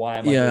like, why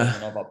am I doing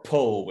another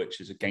pull,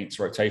 which is against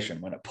rotation,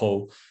 when a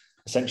pull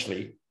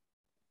essentially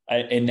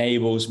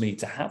enables me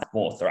to have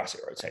more thoracic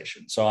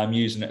rotation. So I'm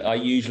using it. I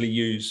usually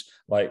use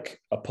like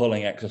a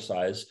pulling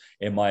exercise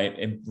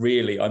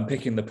I'm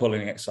picking the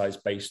pulling exercise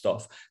based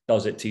off,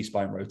 does it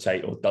T-spine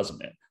rotate or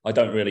doesn't it? I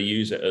don't really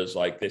use it as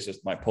like, this is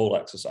my pull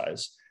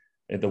exercise.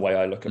 In the way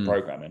I look at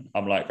programming,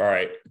 I'm like, all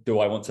right, do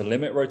I want to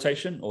limit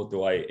rotation or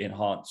do I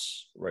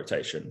enhance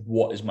rotation?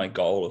 What is my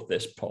goal of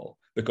this pull?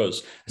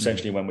 Because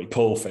essentially when we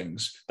pull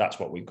things, that's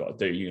what we've got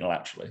to do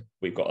unilaterally.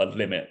 We've got to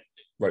limit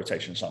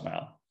rotation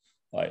somehow.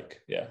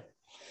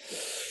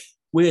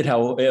 Weird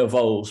how it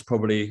evolves.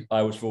 Probably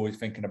I was always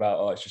thinking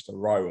about, it's just a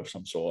row of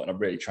some sort and I'm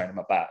really training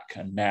my back.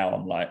 And now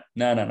I'm like,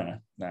 no.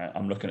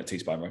 I'm looking at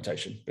T-spine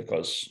rotation,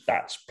 because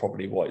that's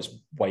probably what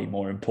is way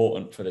more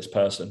important for this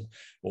person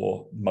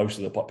or most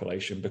of the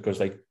population, because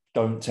they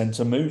don't tend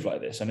to move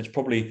like this. And it's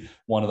probably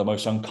one of the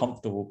most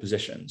uncomfortable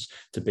positions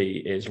to be,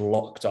 is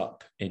locked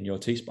up in your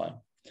T-spine.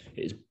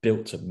 It is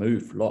built to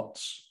move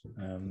lots.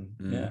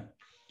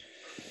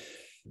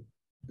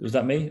 Was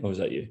that me or was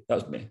that you? That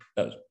was me.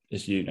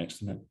 It's you next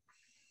to me.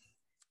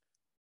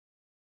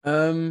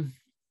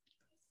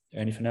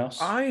 Anything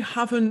else? I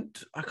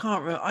haven't. I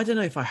can't. I don't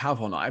know if I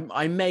have or not.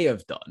 I may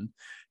have done,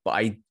 but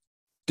I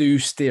do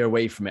steer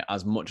away from it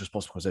as much as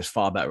possible because there's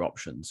far better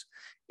options.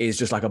 Is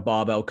just like a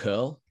barbell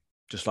curl,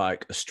 just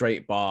like a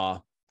straight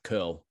bar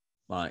curl.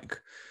 Like,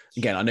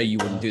 again, I know you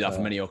wouldn't do that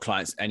for many of your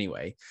clients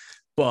anyway,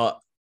 but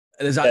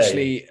there's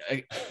actually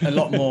a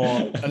lot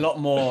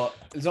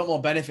more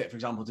benefit, for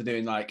example, to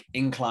doing like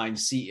incline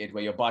seated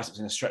where your biceps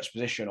in a stretched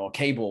position, or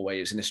cable where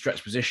it's in a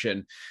stretched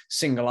position,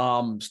 single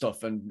arm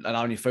stuff, and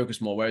allowing you to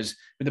focus more. Whereas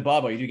with the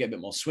barbell, you do get a bit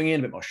more swinging, a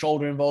bit more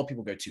shoulder involved.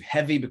 People go too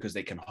heavy because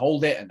they can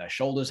hold it and their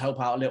shoulders help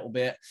out a little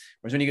bit.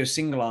 Whereas when you go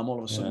single arm, all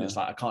of a sudden it's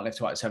like, I can't lift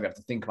quite as heavy. I have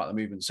to think about the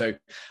movement. So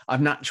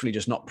I've naturally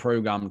just not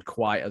programmed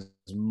quite as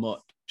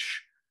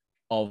much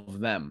of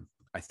them.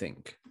 I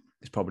think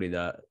it's probably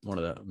one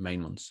of the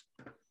main ones.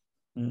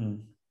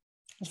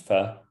 That's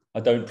fair.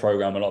 I don't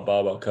program a lot of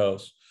barbell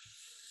curls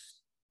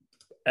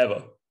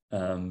ever. I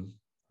don't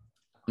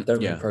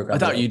really program. I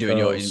doubt you do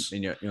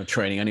in your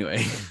training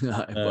anyway.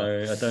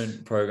 I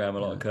don't program a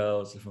lot of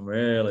curls, if I'm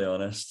really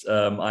honest.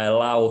 I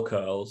allow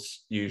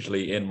curls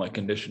usually in my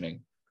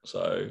conditioning,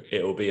 so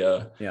it will be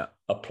a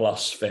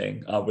plus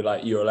thing. I'll be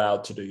like, you're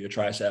allowed to do your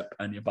tricep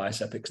and your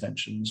bicep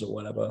extensions or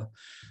whatever.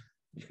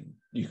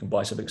 You can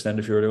bicep extend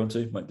if you really want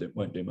to.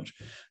 Won't do much,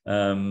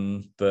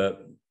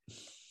 but.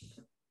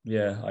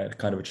 Yeah, I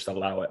kind of just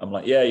allow it. I'm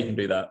like, you can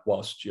do that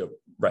whilst you're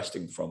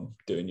resting from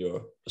doing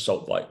your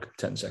assault, like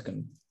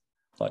 10-second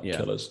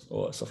killers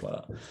or stuff like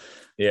that.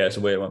 Yeah, it's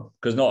a weird one,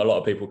 because not a lot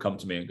of people come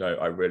to me and go,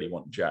 I really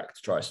want jacked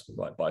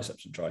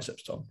biceps and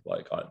triceps, Tom.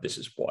 Like, this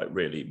is what I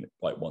really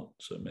want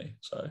to me.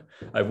 So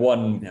I have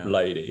one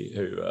lady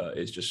who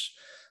is just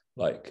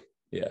like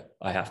yeah,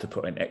 I have to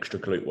put in extra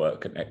glute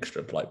work and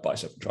extra like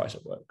bicep and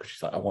tricep work, because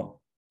she's like, I want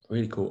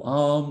really cool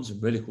arms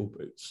and really cool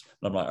boots.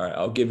 And I'm like, all right,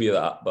 I'll give you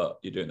that, but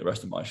you're doing the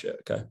rest of my shit.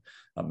 Okay.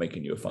 I'm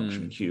making you a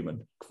functioning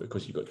human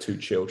because you've got 2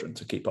 children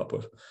to keep up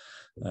with.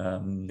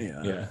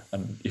 Yeah.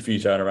 And if you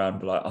turn around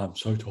and be like, I'm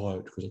so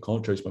tired because I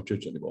can't chase my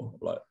kids anymore,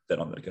 I'm like, then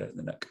I'm going to get it in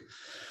the neck.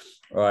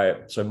 All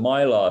right. So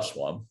my last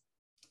one,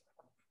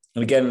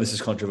 and again, this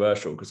is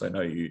controversial because I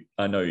know you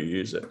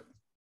use it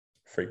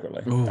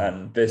frequently. Ooh.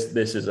 And this is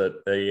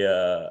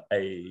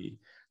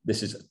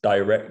this is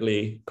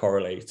directly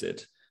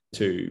correlated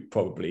to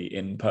probably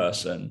in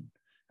person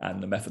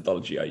and the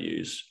methodology I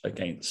use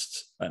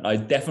against, and I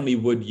definitely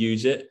would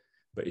use it,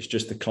 but it's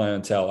just the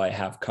clientele I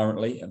have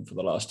currently. And for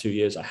the last 2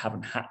 years, I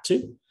haven't had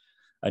to.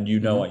 And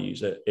I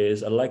use it,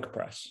 is a leg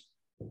press.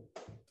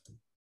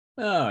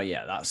 Oh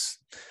yeah.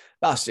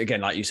 That's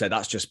again, like you said,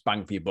 that's just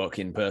bang for your buck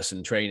in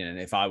person training. And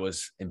if I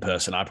was in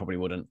person, I probably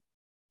wouldn't.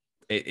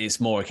 It's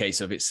more a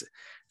case of, it's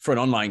for an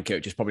online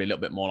coach, it's probably a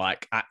little bit more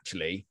like,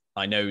 actually,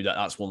 I know that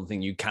that's one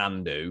thing you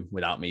can do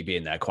without me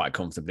being there quite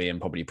comfortably and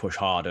probably push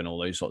hard and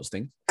all those sorts of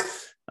things.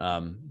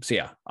 So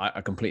yeah,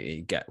 I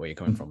completely get where you're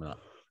coming from with that.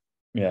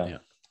 Yeah.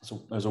 So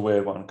it was a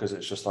weird one because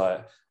it's just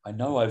like, I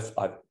know I've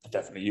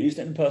definitely used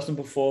it in person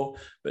before,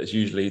 but it's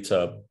usually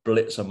to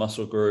blitz a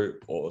muscle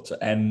group or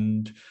to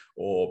end,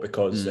 or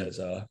because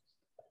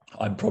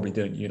I'm probably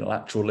doing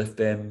unilateral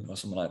lifting or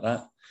something like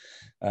that.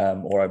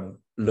 Or I'm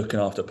looking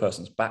after a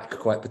person's back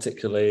quite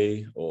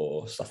particularly,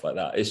 or stuff like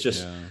that. It's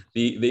just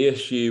the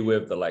issue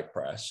with the leg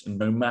press, and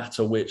no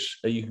matter which,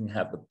 you can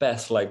have the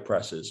best leg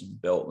presses and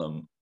build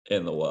them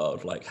in the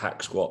world, like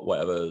hack squat,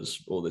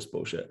 whatever's all this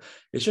bullshit.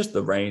 It's just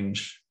the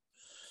range.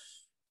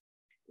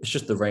 It's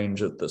just the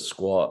range of the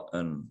squat.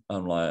 And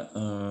I'm like,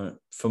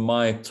 for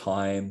my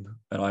time,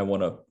 and I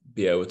want to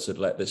be able to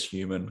let this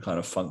human kind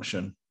of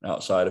function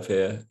outside of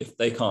here. If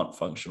they can't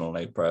function on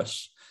leg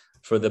press,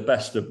 for the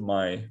best of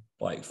my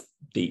like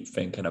deep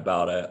thinking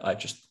about it, I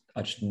just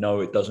know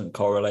it doesn't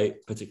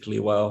correlate particularly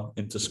well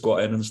into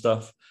squatting and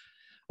stuff.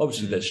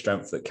 Obviously there's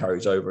strength that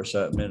carries over a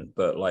certain minute,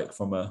 but like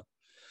from a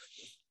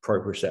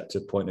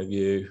proprioceptive point of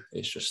view,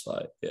 it's just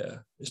like, yeah,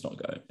 it's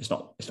not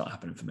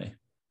happening for me.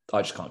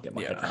 I just can't get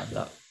my head around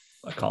that.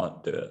 I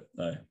can't do it.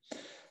 No.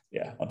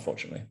 Yeah,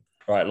 unfortunately.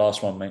 All right,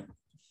 last one, mate.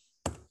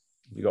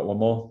 You got one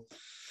more?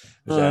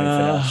 Is there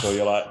anything else? Or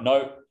you're like,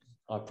 no,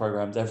 I've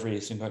programmed every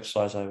single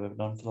exercise I've ever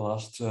done for the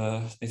last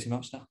 18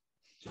 months now.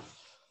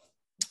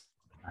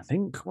 I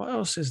think, what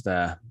else is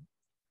there?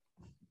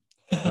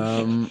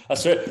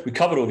 That's it. We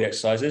covered all the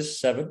exercises,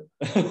 7.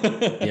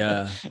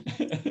 Yeah.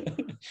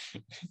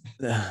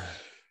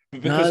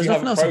 Because you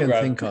haven't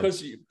programmed,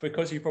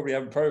 because you probably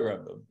haven't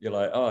programmed them, you're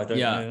like, oh, I don't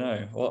really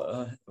know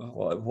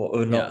what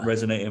would not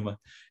resonate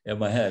in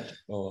my head,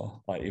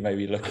 or like you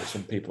maybe look at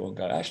some people and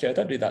go, actually, I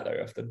don't do that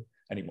very often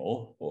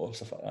anymore, or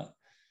stuff like that.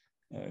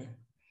 No.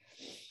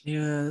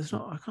 Yeah, there's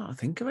not. I can't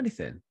think of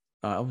anything.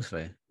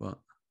 Obviously, but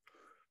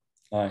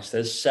nice.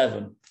 There's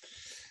 7.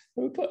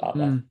 We'll put up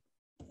that.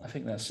 I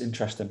think that's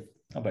interesting.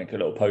 I'll make a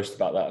little post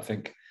about that. I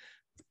think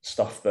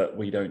stuff that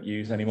we don't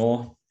use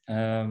anymore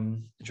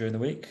during the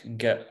week and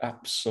get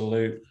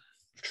absolute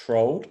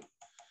trolled.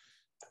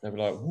 They'll be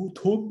like, "What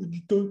time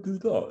you don't do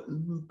that?"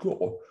 Like,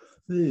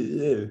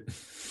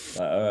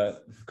 all right,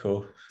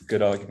 cool,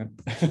 good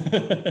argument.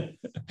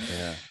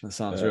 Yeah, that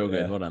sounds real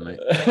good. Well done, mate.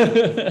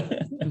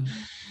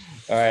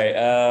 All right.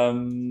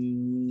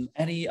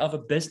 Any other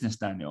business,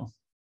 Daniel?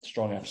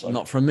 Strong episode.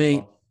 Not from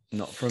me.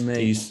 Not from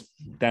me.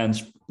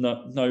 Dan's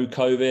no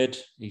COVID.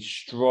 He's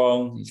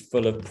strong. He's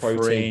full of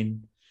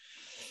protein.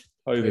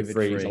 COVID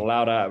free. He's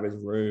allowed out of his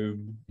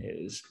room.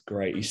 It is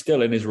great. He's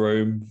still in his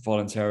room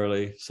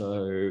voluntarily.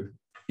 So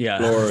yeah,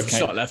 Laura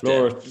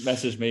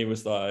messaged me,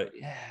 was like,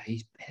 yeah,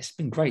 it's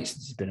been great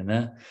since he's been in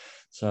there.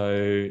 So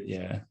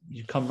yeah,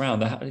 you come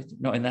round,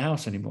 not in the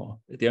house anymore.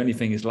 The only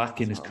thing is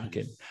lacking is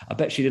cooking. I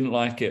bet she didn't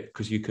like it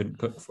because you couldn't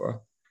cook for her.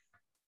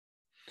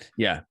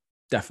 Yeah,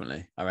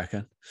 definitely. I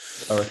reckon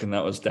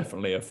that was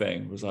definitely a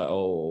thing. It was like,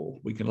 oh,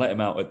 we can let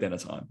him out at dinner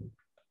time.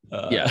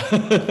 Yeah.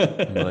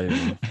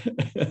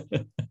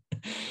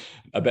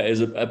 I bet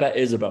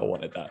Isabel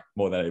wanted that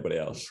more than anybody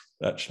else.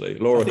 Actually,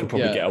 Laura could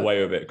probably get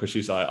away with it because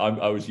she's like,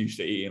 I was used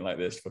to eating like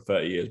this for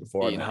 30 years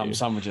before I met ham you.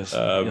 Sandwiches.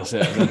 And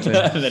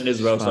then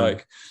Isabel's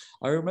like,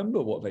 I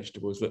remember what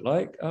vegetables look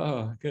like.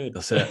 Oh, good.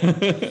 That's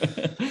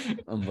it.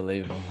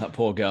 Unbelievable. That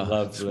poor girl.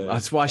 Lovely.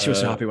 That's why she was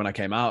so happy when I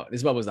came out.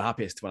 Isabel was the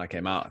happiest when I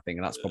came out, I think,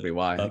 and that's probably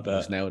why I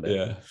just nailed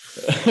it.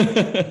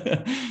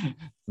 Yeah.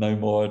 No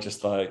more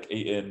just like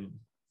eating,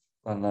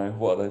 I don't know,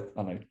 what are they?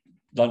 I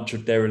don't know,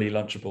 dairy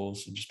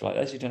Lunchables, and just be like,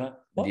 there's your dinner.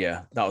 What?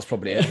 Yeah, that was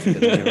probably it.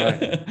 You're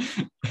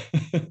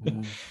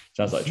right.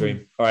 Sounds like a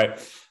dream. All right.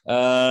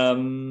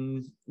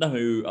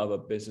 No other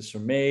business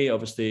from me.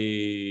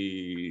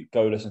 Obviously,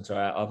 go listen to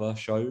our other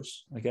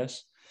shows, I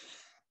guess.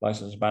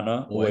 License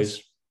Banner,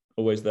 always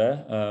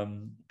there.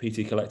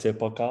 PT Collective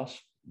podcast.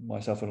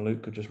 Myself and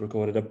Luke have just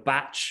recorded a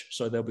batch,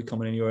 so they'll be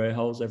coming in your ear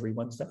holes every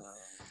Wednesday.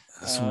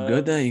 That's all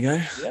good. There you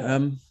go. Yeah.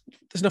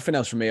 There's nothing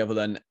else from me other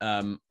than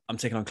I'm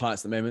taking on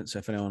clients at the moment. So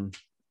if anyone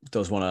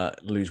does want to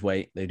lose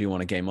weight, they do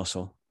want to gain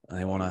muscle, and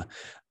they want to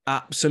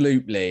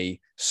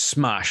absolutely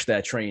smash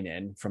their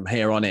training from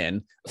here on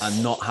in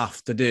and not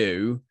have to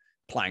do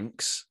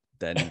planks,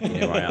 then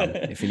here I am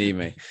if you need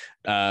me.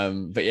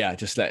 But yeah,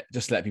 just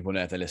let people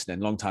know if they're listening.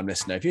 Long time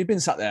listener. If you've been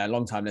sat there,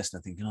 long time listener,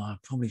 thinking, I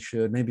probably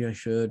should, maybe I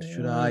should.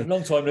 Should I?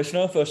 Long time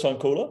listener, first time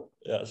caller.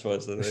 Yeah, that's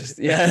what it's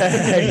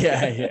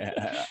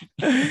yeah.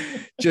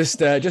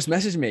 Just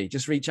message me.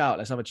 Just reach out.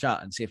 Let's have a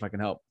chat and see if I can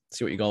help.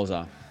 See what your goals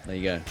are. There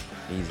you go.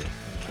 Easy.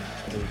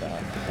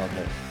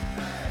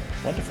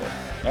 Wonderful.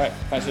 All right.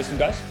 Thanks for listening,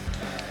 guys.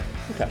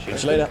 We'll catch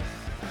you later.